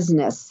a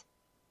business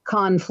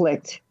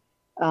conflict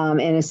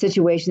in a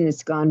situation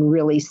that's gone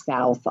really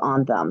south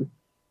on them.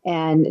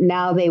 And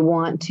now they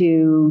want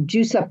to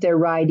juice up their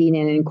writing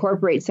and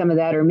incorporate some of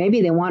that, or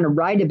maybe they want to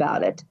write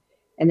about it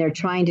and they're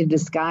trying to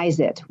disguise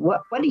it.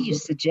 What do you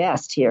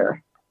suggest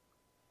here?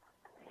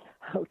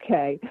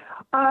 Okay.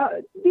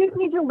 You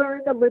need to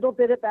learn a little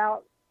bit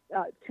about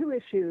two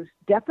issues: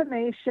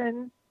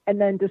 defamation and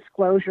then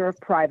disclosure of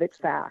private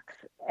facts.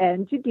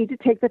 And you need to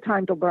take the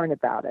time to learn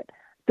about it.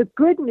 The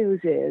good news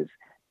is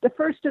the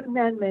First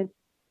Amendment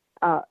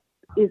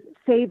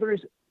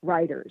favors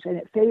writers, and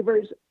it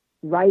favors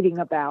writing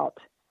about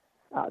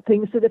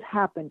things that have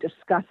happened,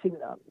 discussing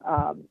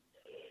them.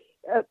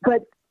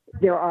 But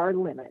there are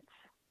limits.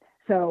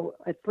 So,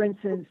 for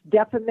instance,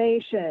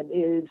 defamation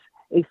is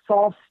a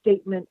false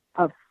statement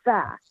of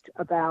fact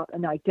about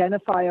an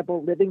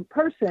identifiable living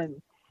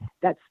person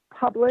that's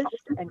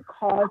published and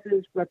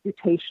causes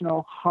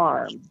reputational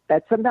harm.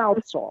 That's a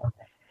mouthful.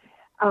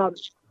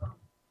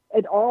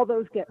 And all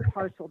those get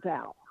parceled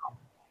out.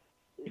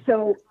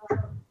 So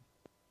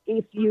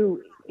if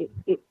you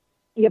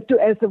have to,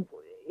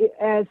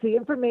 as the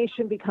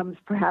information becomes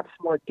perhaps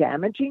more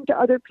damaging to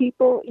other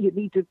people, you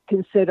need to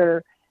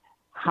consider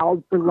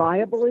how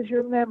reliable is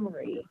your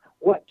memory?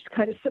 What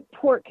kind of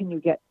support can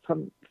you get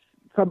from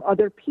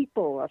other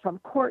people or from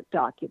court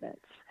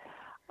documents?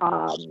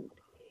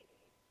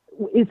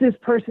 Is this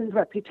person's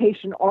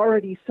reputation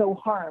already so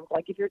harmed?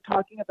 Like if you're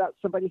talking about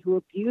somebody who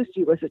abused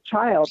you as a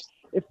child,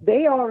 if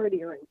they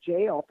already are in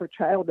jail for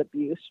child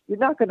abuse, you're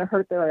not going to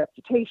hurt their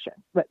reputation,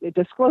 but they're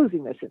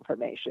disclosing this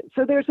information.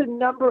 So there's a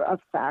number of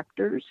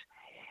factors.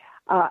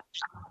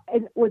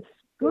 And what's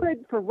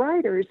good for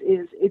writers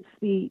is it's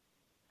the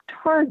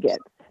target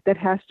that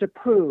has to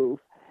prove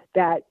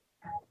that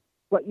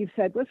what you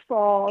said was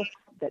false,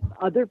 that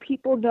other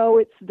people know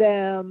it's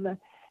them,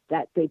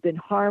 that they've been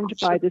harmed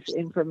by this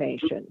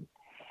information.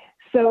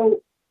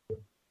 So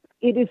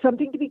it is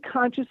something to be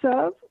conscious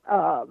of.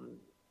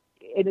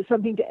 It is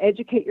something to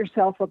educate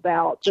yourself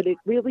about, but it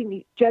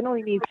really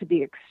generally needs to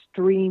be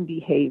extreme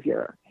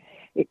behavior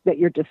that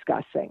you're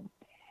discussing.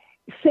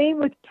 Same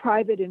with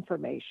private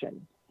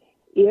information.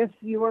 If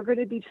you are going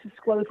to be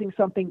disclosing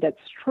something that's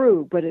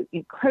true, but it's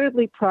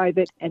incredibly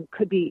private and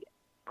could be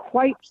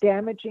quite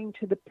damaging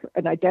to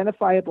an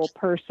identifiable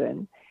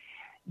person,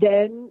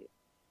 then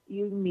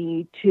you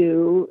need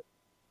to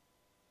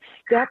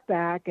step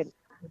back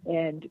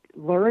and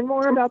learn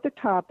more about the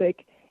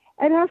topic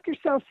and ask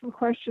yourself some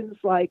questions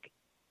like,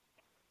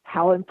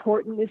 how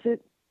important is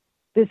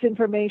this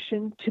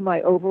information to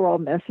my overall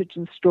message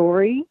and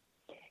story?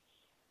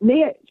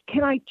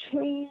 Can I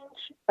change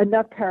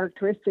enough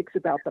characteristics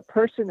about the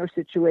person or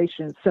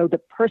situation so the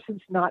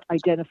person's not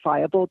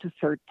identifiable to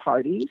third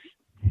parties?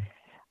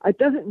 It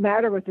doesn't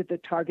matter whether the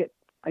target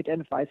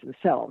identifies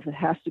themselves. It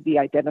has to be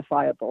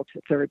identifiable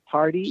to third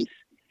parties.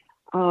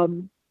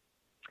 Am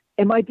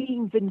I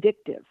being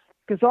vindictive?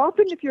 Because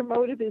often if your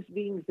motive is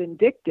being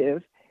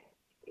vindictive,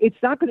 it's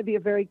not going to be a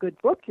very good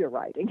book you're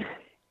writing.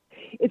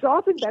 It's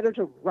often better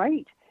to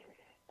write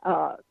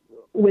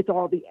with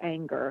all the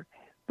anger,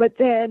 but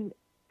then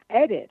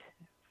edit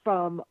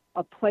from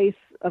a place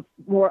of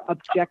more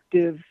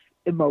objective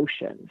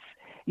emotions.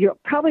 You'll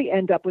probably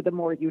end up with a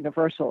more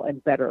universal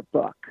and better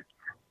book.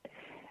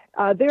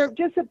 There are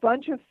just a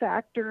bunch of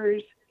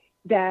factors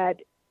that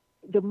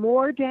the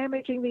more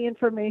damaging the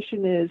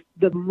information is,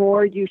 the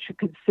more you should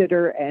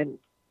consider and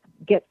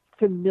get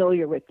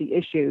familiar with the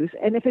issues.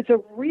 And if it's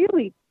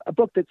a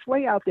book that's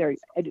way out there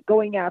and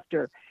going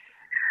after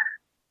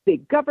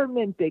big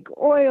government, big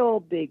oil,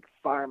 big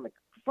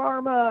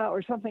pharma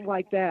or something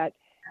like that,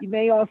 you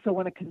may also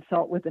want to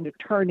consult with an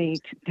attorney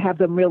to have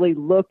them really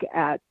look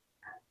at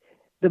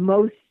the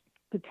most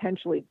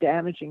potentially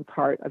damaging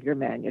part of your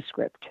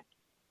manuscript.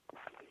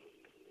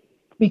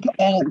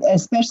 And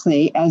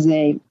especially as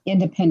a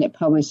independent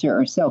publisher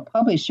or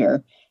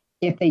self-publisher,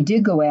 if they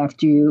did go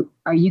after you,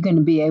 are you going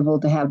to be able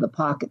to have the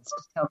pockets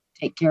to help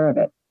take care of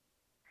it?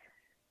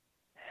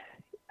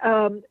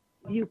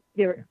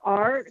 There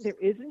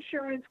is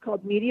insurance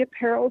called media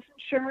perils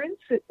insurance,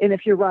 and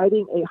if you're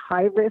writing a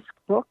high-risk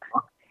book,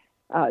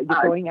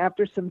 you're going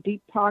after some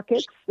deep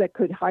pockets that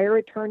could hire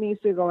attorneys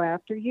to go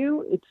after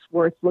you, it's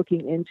worth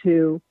looking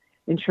into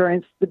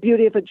insurance. The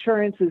beauty of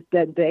insurance is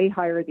that they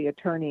hire the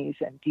attorneys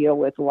and deal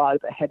with a lot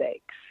of the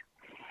headaches.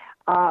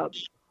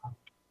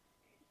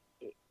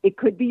 It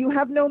could be you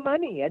have no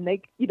money and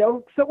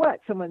so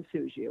what? Someone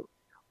sues you.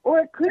 Or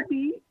it could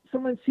be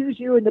someone sues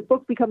you and the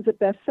book becomes a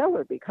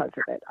bestseller because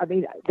of it. I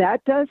mean,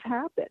 that does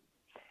happen.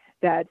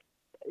 That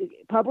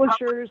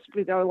publishers,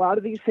 a lot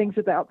of these things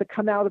that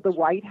come out of the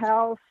White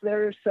House,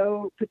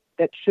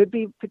 that should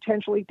be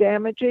potentially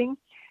damaging.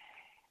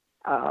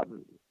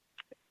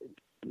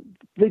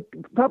 The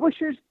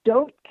publishers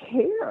don't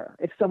care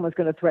if someone's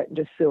going to threaten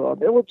to sue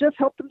them. It will just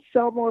help them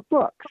sell more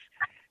books.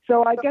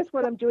 So I guess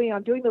what I'm doing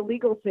the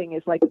legal thing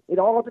is like, it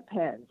all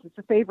depends. It's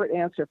a favorite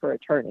answer for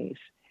attorneys.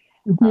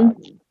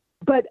 Mm-hmm.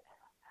 But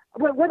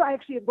what I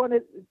actually want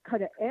to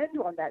kind of end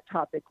on that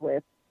topic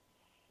with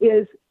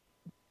is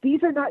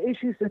these are not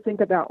issues to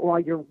think about while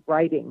you're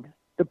writing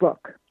the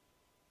book.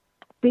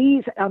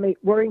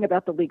 Worrying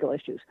about the legal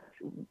issues.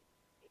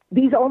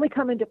 These only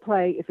come into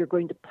play if you're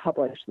going to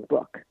publish the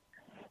book.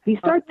 If you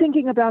start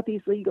thinking about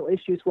these legal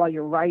issues while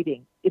you're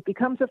writing, it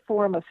becomes a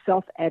form of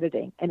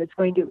self-editing, and it's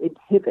going to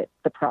inhibit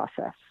the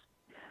process.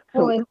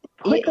 So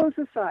put those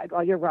aside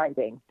while you're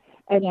writing.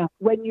 And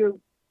when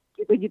you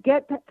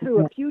get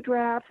through a few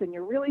drafts and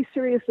you're really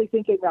seriously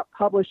thinking about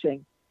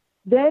publishing,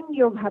 then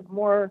you'll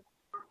know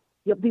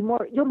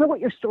what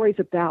your story's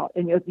about,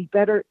 and you'll be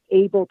better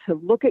able to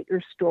look at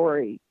your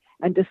story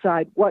and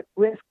decide what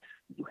risks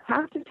you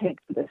have to take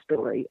for the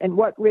story and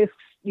what risks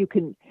you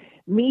can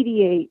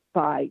mediate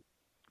by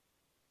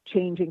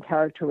changing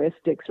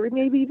characteristics or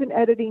maybe even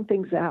editing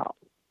things out.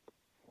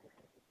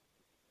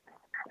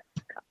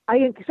 I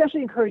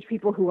especially encourage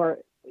people who are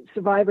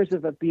survivors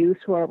of abuse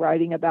who are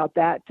writing about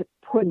that to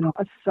put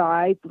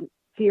aside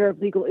fear of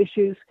legal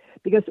issues,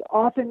 because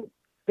often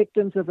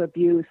victims of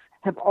abuse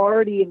have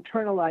already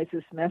internalized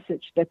this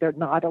message that they're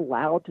not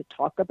allowed to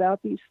talk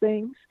about these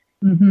things.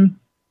 Mm-hmm.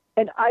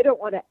 And I don't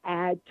want to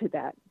add to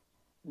that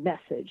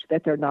message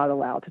that they're not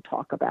allowed to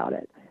talk about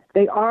it.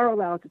 They are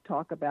allowed to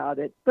talk about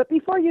it. But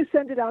before you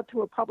send it out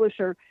to a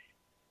publisher,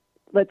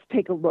 let's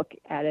take a look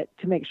at it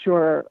to make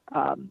sure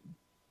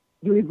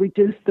you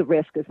reduce the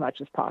risk as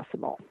much as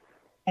possible.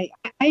 I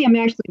am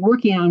actually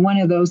working on one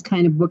of those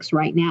kind of books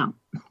right now.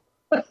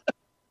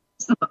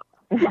 So,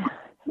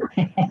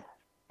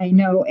 I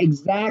know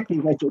exactly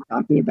what you're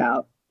talking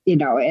about,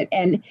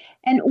 and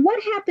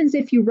what happens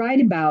if you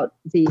write about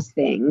these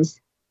things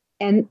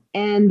and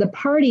the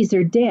parties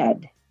are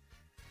dead?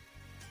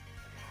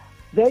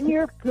 Then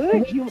you're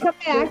good. You come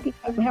back.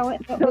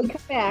 Come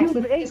back.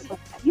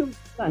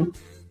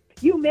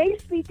 You may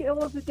speak ill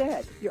of the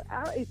dead.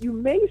 You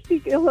may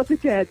speak ill of the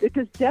dead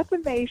because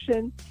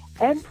defamation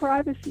and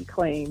privacy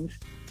claims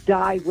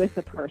die with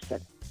a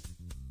person.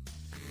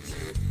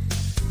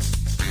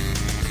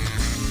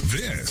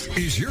 This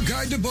is your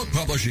guide to book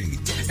publishing.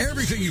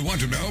 Everything you want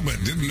to know but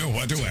didn't know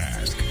what to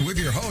ask. With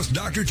your host,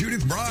 Dr.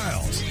 Judith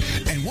Briles.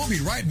 And we'll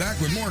be right back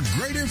with more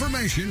great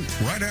information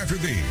right after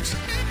these.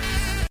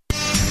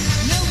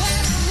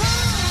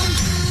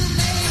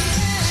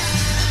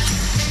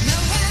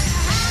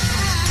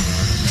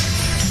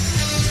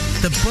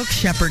 The book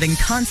shepherding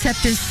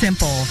concept is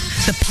simple.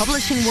 The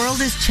publishing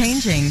world is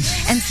changing,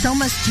 and so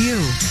must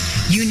you.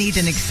 You need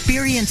an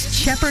experienced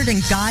shepherd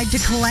and guide to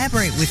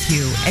collaborate with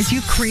you as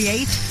you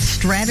create,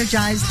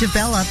 strategize,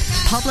 develop,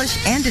 publish,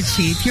 and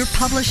achieve your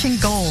publishing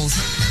goals.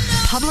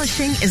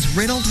 Publishing is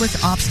riddled with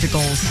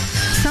obstacles,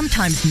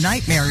 sometimes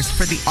nightmares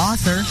for the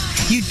author.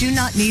 You do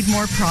not need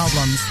more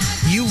problems.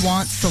 You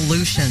want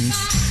solutions.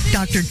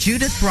 Dr.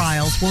 Judith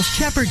Briles will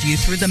shepherd you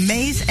through the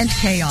maze and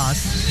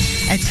chaos.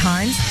 At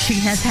times, she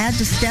has had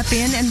to step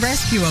in and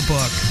rescue a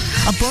book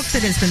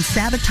that has been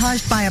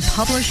sabotaged by a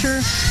publisher,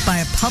 by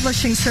a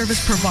publishing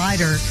service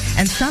provider,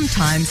 and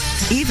sometimes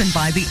even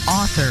by the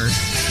author.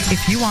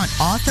 If you want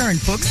author and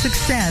book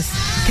success,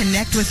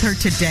 connect with her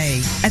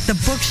today at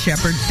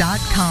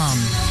thebookshepherd.com.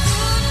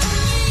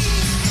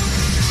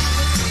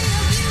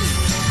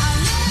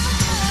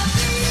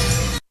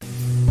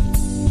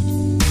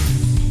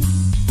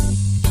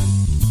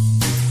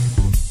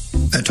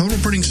 At Total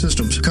Printing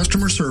Systems,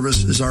 customer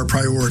service is our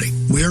priority.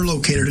 We are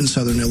located in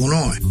Southern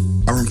Illinois.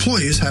 Our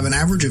employees have an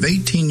average of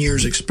 18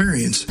 years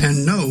experience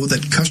and know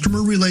that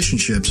customer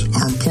relationships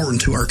are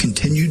important to our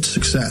continued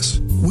success.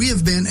 We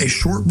have been a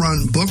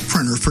short-run book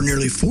printer for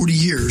nearly 40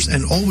 years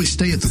and always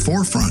stay at the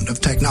forefront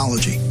of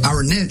technology.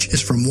 Our niche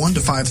is from 1 to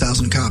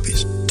 5,000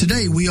 copies.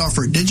 Today, we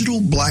offer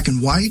digital, black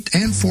and white,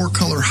 and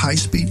 4-color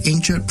high-speed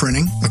inkjet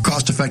printing, a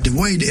cost-effective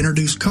way to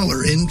introduce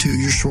color into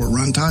your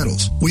short-run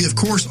titles. We, of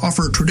course,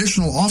 offer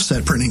traditional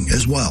offset printing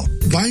as well.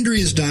 Bindery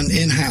is done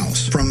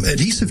in-house, from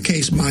adhesive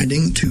case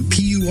binding to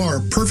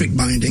PUR perfect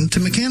binding to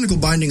mechanical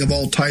binding of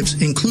all types,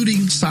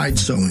 including side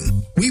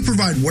sewing. We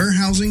provide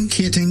warehousing,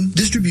 kitting,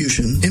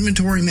 distribution,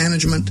 inventory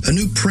management, a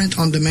new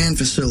print-on-demand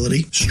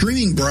facility,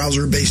 streaming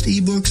browser-based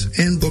ebooks,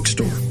 and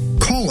bookstore.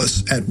 Call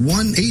us at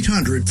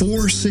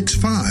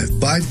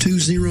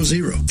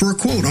 1-800-465-5200 for a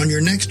quote on your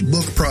next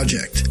book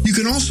project. You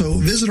can also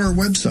visit our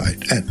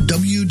website at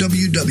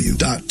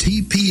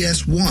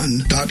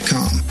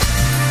www.tps1.com.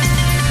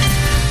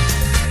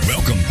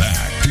 Welcome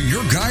back to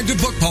your guide to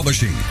book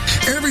publishing.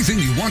 Everything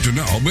you want to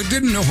know but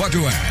didn't know what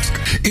to ask.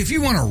 If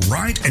you want to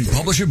write and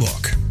publish a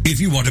book,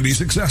 if you want to be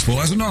successful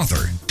as an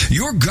author,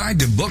 your guide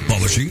to book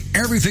publishing,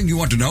 everything you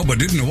want to know but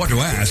didn't know what to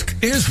ask,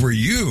 is for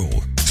you.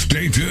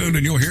 Stay tuned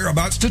and you'll hear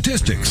about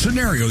statistics,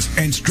 scenarios,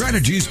 and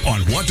strategies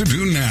on what to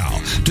do now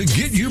to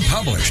get you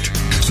published.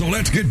 So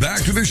let's get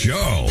back to the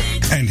show.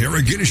 And here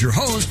again is your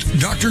host,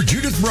 Dr.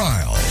 Judith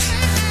Briles.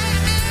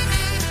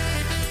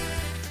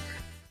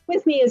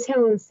 With me is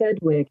Helen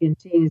Sedwick, and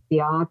she is the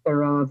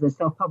author of the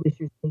Self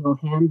Publishing Legal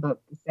Handbook,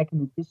 the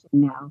second edition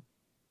now.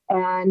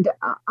 And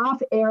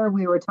off air,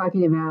 we were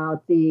talking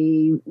about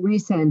the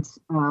recent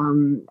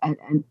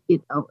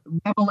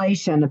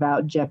revelation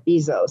about Jeff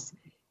Bezos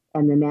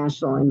and the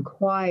National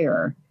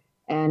Enquirer.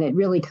 And it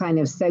really kind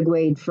of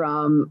segued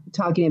from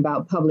talking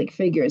about public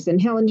figures.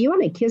 And Helen, do you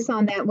want to kiss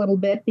on that a little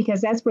bit? Because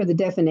that's where the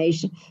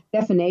definition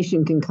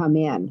can come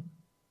in.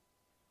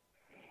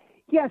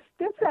 Yes,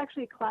 that's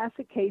actually a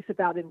classic case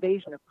about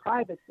invasion of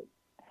privacy.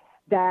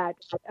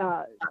 That's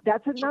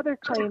another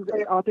claim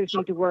that authors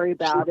need to worry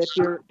about. If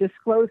you're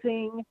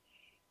disclosing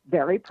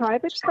very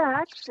private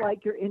facts,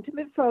 like your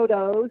intimate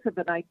photos of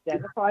an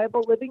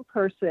identifiable living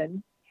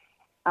person,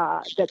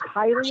 that's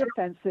highly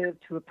offensive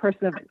to a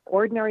person of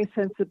ordinary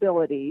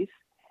sensibilities,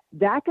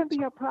 that can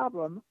be a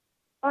problem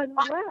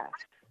unless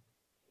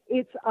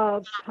it's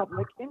of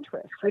public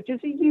interest, which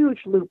is a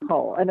huge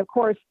loophole. And of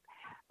course,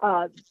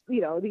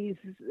 these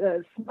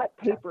smut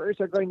papers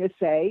are going to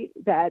say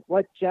that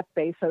what Jeff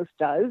Bezos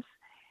does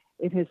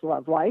in his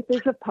love life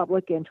is of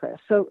public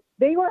interest. So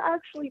they were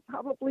actually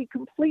probably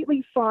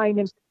completely fine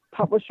in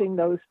publishing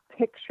those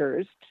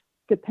pictures,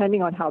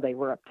 depending on how they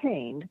were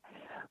obtained.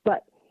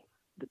 But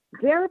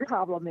their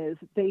problem is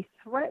they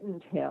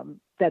threatened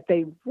him that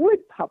they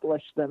would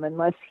publish them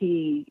unless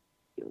he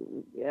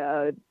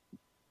said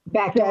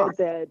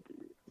that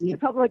the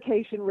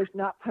publication was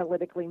not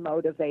politically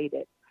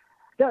motivated.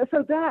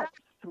 So that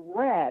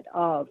threat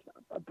of,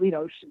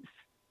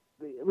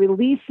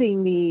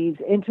 releasing these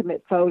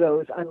intimate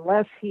photos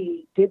unless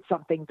he did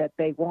something that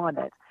they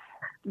wanted,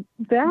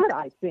 that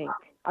I think,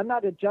 I'm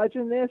not a judge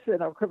in this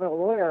and a criminal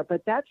lawyer,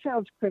 but that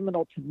sounds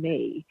criminal to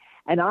me.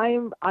 And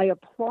I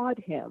applaud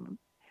him,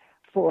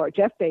 for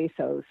Jeff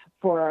Bezos,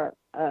 for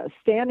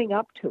standing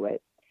up to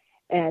it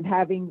and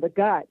having the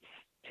guts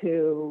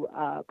to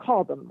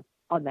call them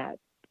on that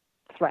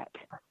threat.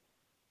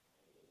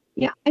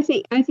 Yeah, I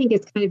think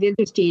it's kind of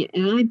interesting,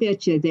 and I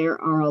bet you there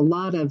are a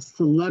lot of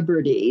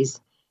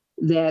celebrities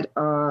that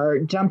are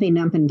jumping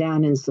up and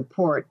down in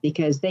support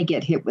because they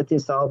get hit with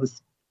this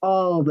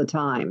all the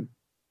time.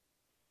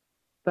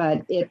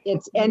 But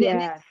it's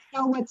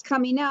what's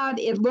coming out.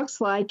 It looks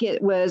like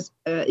it was,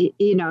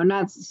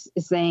 not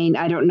saying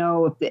I don't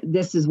know if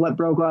this is what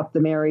broke up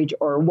the marriage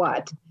or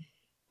what,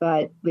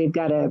 but we've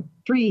got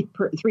three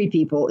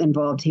people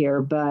involved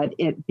here. But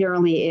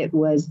apparently it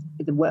was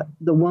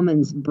the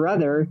woman's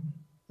brother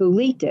who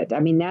leaked it.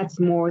 I mean, that's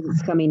more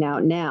that's coming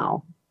out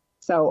now.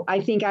 So I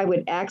think I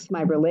would axe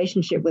my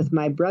relationship with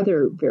my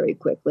brother very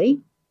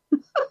quickly.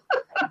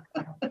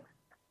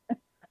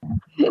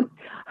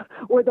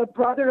 With a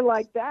brother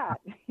like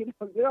that, you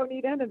don't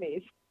need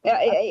enemies.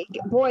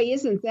 Boy,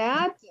 isn't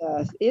that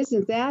the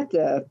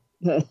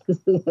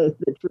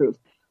truth?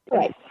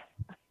 Right.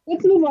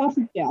 Let's move off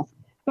of Jeff.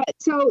 But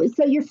so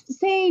you're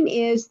saying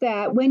is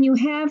that when you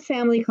have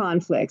family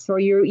conflicts or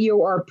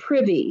you are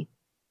privy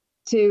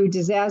to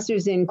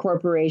disasters in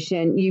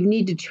corporation, you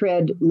need to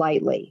tread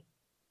lightly.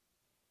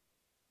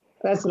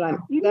 That's what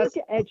You need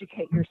to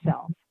educate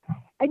yourself,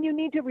 and you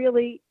need to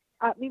really.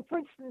 For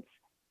instance,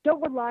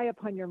 don't rely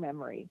upon your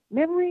memory.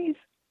 Memories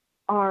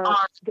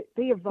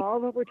they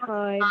evolve over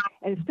time,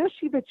 and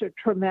especially if it's a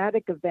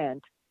traumatic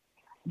event,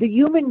 the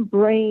human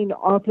brain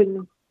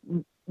often,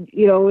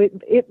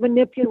 it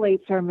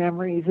manipulates our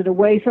memories in a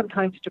way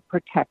sometimes to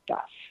protect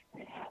us.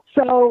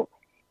 So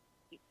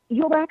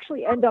you'll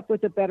actually end up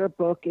with a better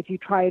book if you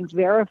try and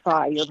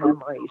verify your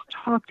memories,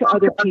 talk to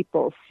other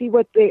people, see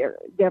what their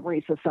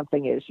memories of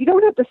something is. You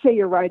don't have to say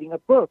you're writing a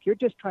book. You're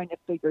just trying to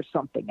figure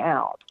something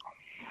out.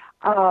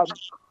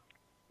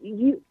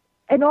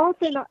 And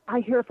often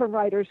I hear from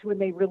writers when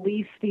they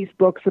release these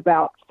books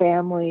about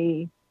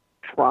family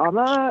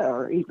trauma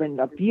or even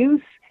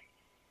abuse,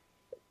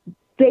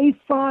 they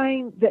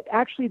find that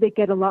actually they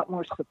get a lot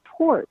more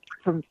support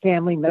from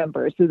family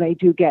members than they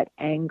do get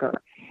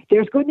anger.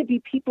 there's going to be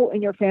people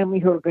in your family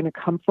who are going to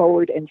come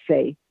forward and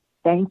say,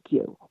 thank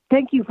you.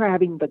 Thank you for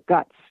having the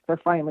guts for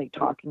finally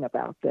talking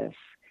about this.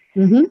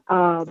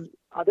 Mm-hmm.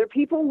 Other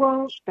people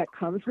won't. That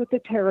comes with the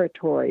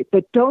territory.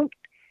 But don't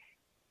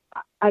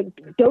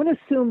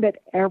assume that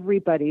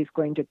everybody's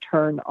going to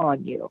turn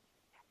on you.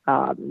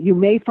 You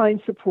may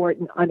find support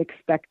in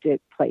unexpected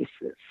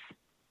places.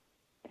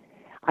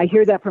 I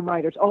hear that from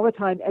writers all the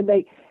time, and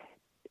the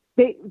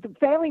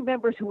family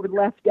members who were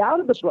left out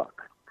of the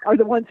book are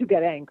the ones who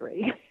get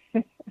angry.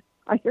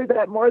 I've heard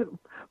that more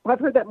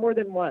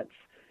than once.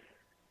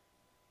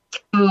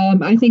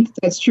 I think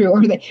that's true.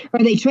 Or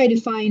they try to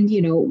find,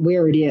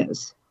 where it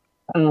is.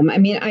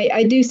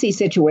 I do see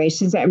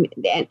situations.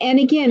 And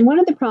again, one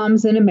of the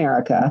problems in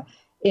America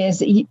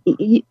is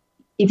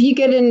if you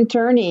get an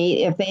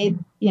attorney, if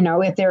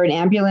they're an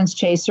ambulance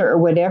chaser or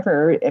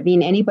whatever,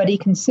 anybody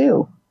can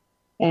sue.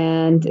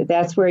 And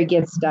that's where it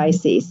gets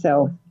dicey.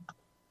 So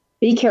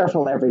be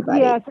careful,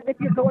 everybody. Yes, and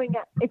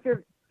if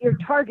your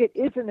target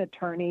is an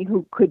attorney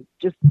who could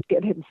just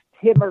get him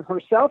or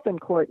herself in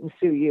court and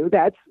sue you,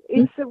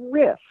 it's a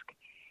risk.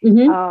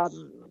 Mm-hmm.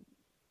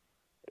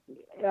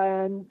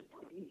 And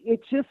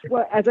it's just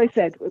as I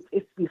said,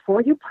 if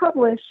before you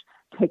publish,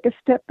 take a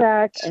step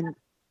back and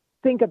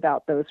think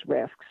about those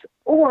risks,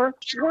 or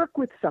work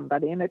with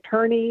somebody, an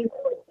attorney,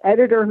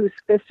 editor who's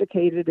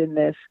sophisticated in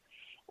this,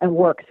 and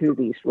work through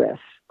these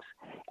risks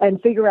and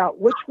figure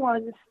out which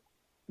ones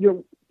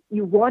you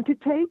want to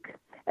take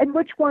and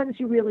which ones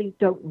you really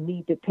don't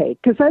need to take,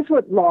 because that's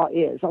what law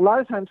is. A lot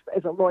of times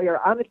as a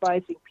lawyer, I'm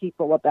advising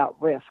people about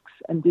risks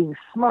and being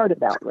smart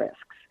about risks.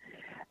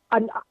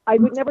 I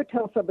would never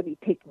tell somebody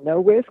take no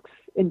risks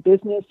in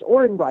business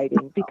or in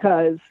writing,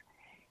 because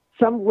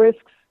some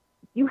risks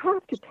you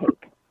have to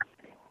take,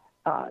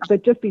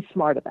 but just be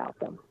smart about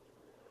them.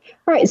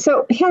 All right.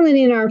 So, Helen,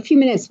 in our few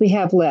minutes we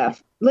have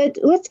left,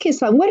 let's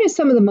kiss on. What are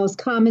some of the most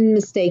common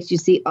mistakes you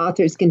see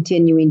authors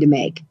continuing to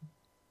make?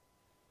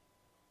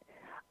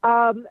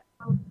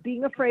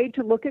 Being afraid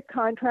to look at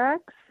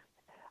contracts,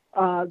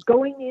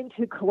 going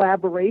into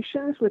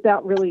collaborations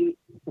without really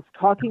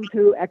talking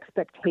through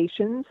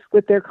expectations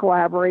with their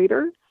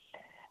collaborator.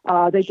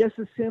 They just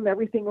assume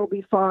everything will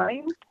be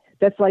fine.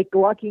 That's like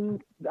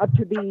walking up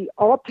to the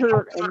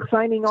altar and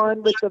signing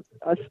on with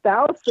a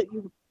spouse that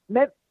you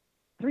met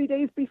 3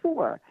 days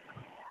before.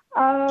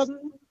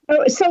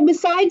 So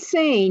besides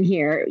saying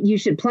here, you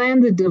should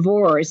plan the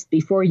divorce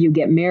before you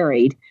get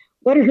married,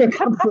 what are a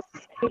couple of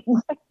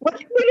things?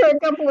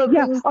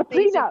 A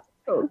prenup.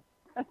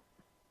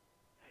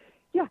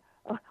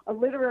 A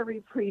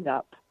literary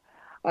prenup.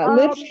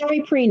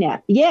 Literary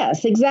prenup.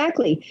 Yes,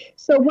 exactly.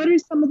 So what are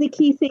some of the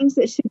key things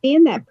that should be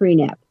in that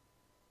prenup?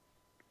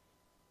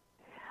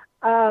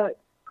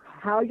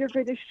 How you're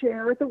going to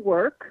share the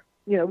work,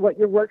 what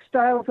your work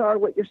styles are,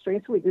 what your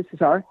strengths and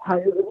weaknesses are, how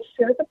you're going to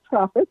share the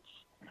profits,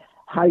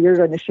 how you're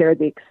going to share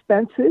the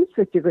expenses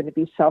if you're going to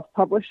be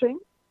self-publishing,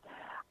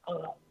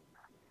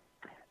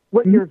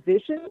 what your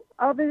vision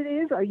of it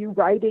is. Are you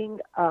going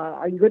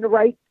to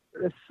write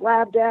a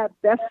slab dab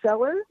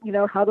bestseller,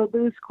 how to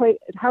lose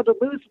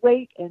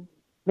weight and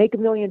make $1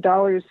 million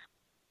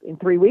in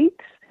 3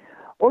 weeks?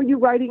 Or are you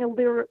writing a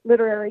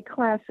literary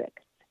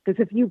classic? Because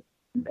if you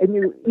and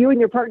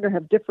your partner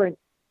have different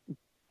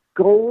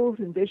goals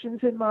and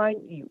visions in mind,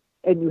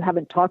 and you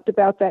haven't talked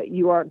about that,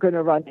 you are going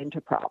to run into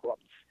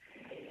problems.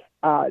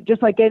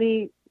 Just like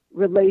any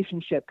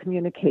relationship,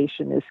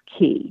 communication is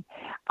key.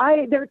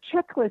 There are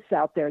checklists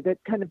out there that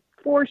kind of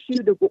force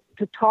you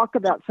to talk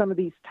about some of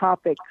these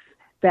topics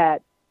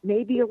that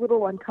may be a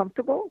little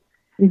uncomfortable.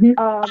 Mm-hmm.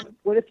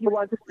 What if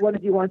one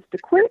of you wants to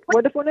quit?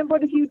 What if one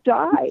of you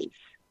dies?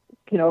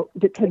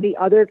 Can the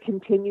other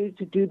continue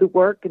to do the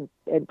work and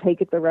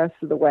take it the rest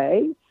of the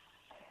way?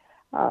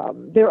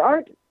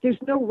 There's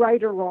no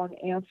right or wrong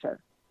answer.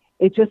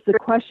 It's just the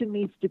question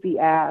needs to be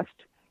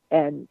asked,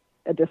 and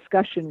a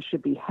discussion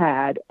should be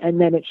had,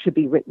 and then it should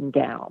be written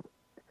down.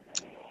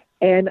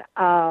 And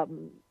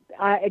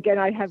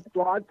I have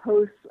blog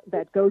posts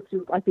that go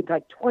through, I think,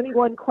 like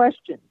 21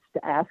 questions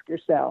to ask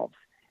yourselves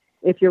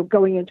if you're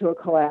going into a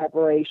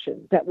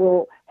collaboration that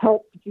will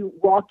help you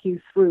walk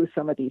you through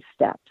some of these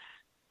steps.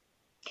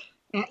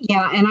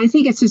 Yeah, and I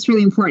think it's just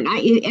really important.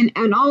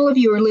 And all of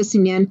you are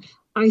listening in.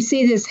 I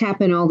see this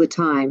happen all the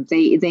time.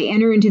 They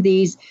enter into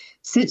these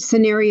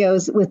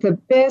scenarios with the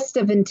best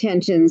of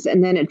intentions,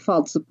 and then it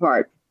falls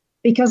apart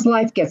because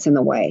life gets in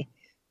the way,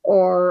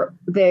 or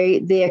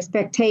the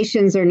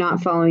expectations are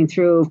not following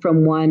through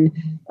from one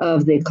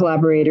of the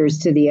collaborators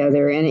to the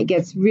other, and it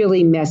gets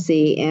really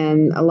messy,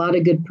 and a lot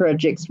of good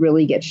projects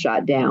really get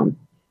shot down.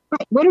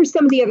 Right. What are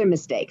some of the other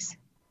mistakes?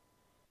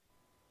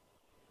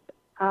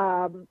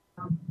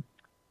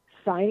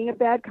 Signing a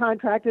bad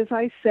contract, as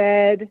I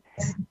said,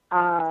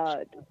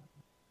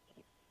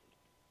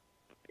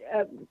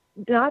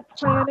 not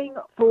planning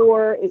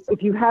for,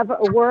 if you have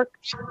a work,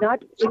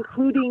 not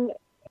including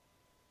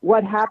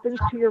what happens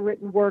to your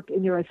written work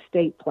in your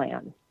estate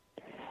plan.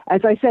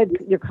 As I said,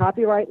 your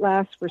copyright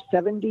lasts for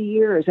 70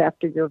 years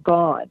after you're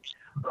gone.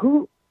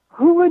 Who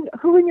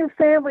in your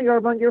family or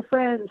among your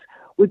friends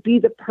would be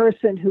the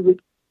person who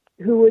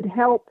would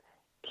help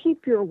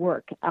keep your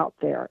work out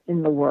there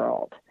in the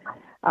world.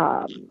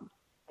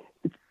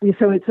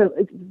 So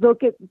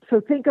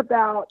think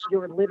about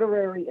your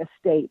literary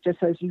estate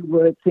just as you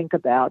would think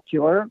about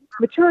your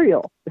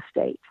material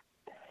estate.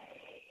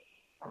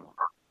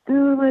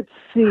 So let's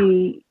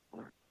see.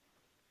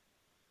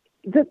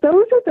 Those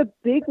are the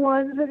big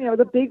ones,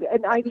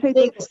 and I'd say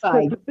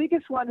the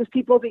biggest one is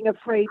people being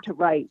afraid to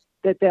write,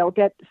 that they'll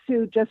get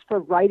sued just for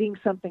writing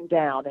something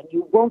down, and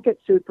you won't get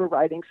sued for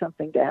writing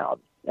something down.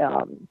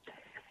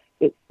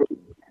 It's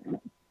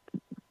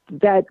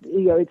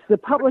the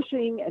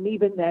publishing, and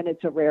even then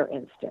it's a rare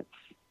instance.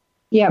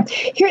 Yeah.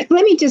 Here,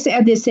 let me just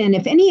add this in.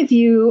 If any of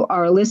you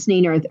are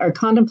listening or are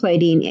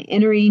contemplating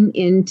entering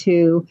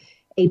into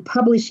a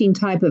publishing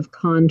type of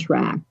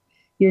contract,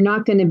 you're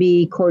not going to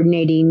be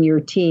coordinating your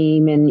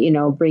team and,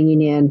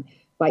 bringing in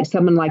like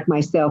someone like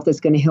myself that's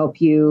going to help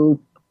you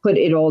put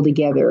it all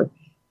together,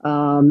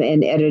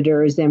 and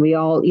editors. And we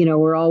all,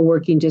 we're all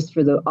working just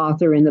for the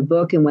author in the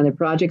book. And when the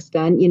project's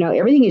done,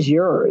 everything is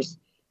yours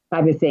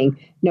type of thing.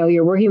 No,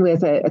 you're working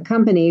with a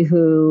company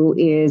who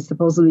is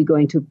supposedly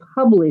going to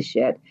publish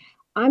it.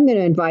 I'm going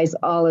to advise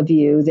all of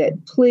you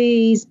that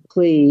please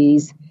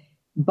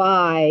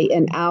buy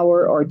an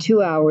hour or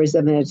 2 hours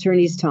of an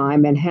attorney's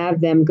time and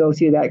have them go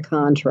through that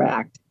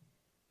contract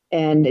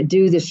and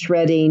do the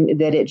shredding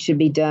that it should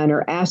be done,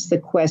 or ask the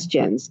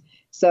questions.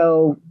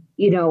 So,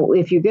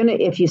 if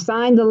you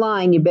sign the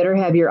line, you better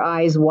have your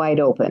eyes wide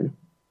open.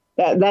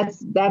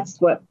 That's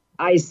what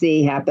I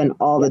see happen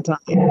all the time.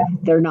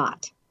 They're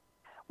not.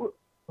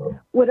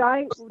 What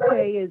I would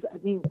say is,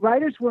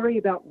 writers worry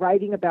about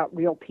writing about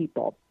real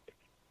people.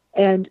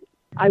 And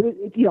I would,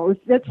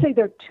 let's say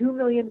there are 2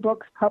 million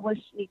books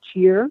published each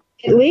year.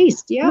 At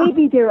least, yeah.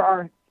 Maybe there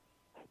are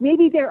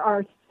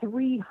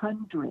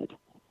 300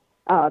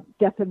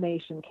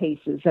 defamation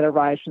cases that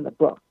arise from the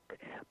book,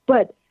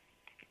 but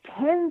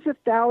tens of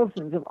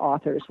thousands of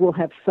authors will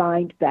have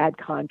signed bad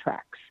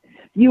contracts.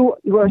 You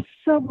are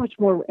so much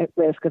more at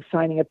risk of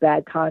signing a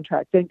bad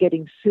contract than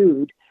getting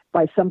sued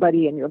by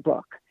somebody in your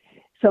book.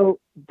 So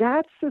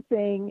that's the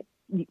thing.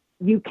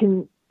 You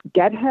can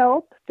get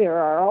help. There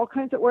are all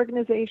kinds of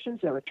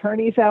organizations. There are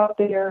attorneys out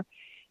there.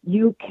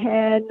 You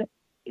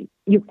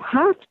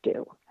have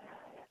to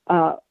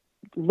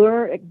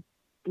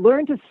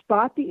learn to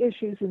spot the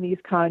issues in these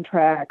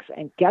contracts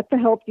and get the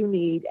help you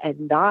need,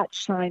 and not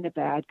sign a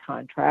bad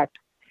contract.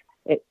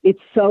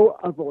 It's so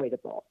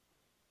avoidable.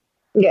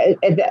 Yeah.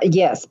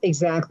 Yes,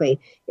 exactly.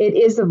 It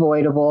is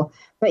avoidable.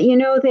 But,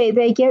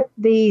 they get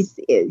the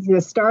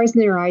stars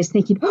in their eyes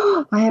thinking,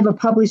 oh, I have a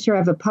publisher.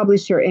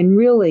 And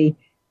really,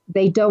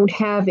 they don't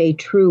have a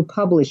true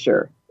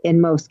publisher in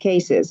most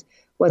cases.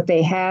 What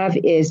they have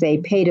is a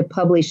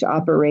pay-to-publish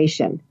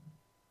operation,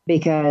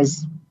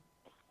 because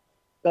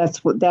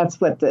that's what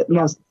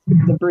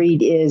the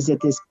breed is at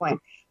this point.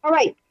 All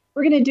right,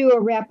 we're going to do a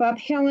wrap-up.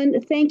 Helen,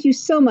 thank you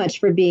so much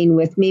for being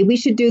with me. We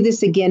should do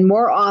this again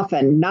more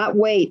often, not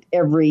wait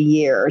every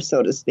year,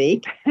 so to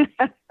speak.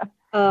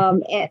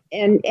 And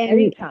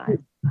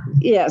anytime.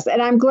 Yes,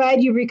 and I'm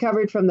glad you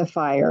recovered from the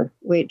fire.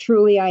 Wait,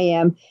 truly I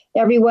am.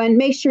 Everyone,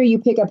 make sure you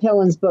pick up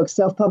Helen's book,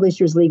 Self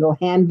Publishing Legal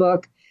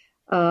Handbook,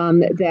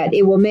 that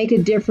it will make a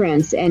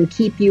difference and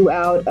keep you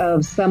out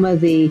of some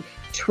of the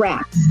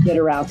traps that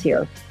are out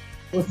here.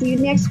 We'll see you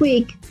next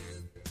week.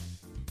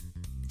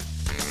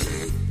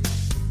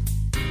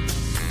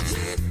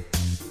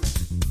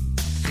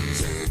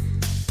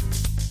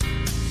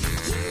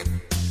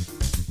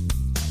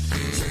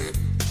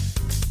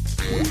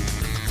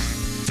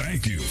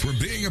 Thank you for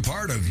being a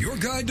part of Your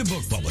Guide to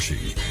Book Publishing.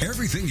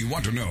 Everything you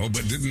want to know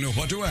but didn't know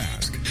what to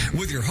ask.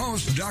 With your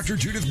host, Dr.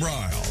 Judith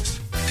Briles.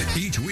 Each week,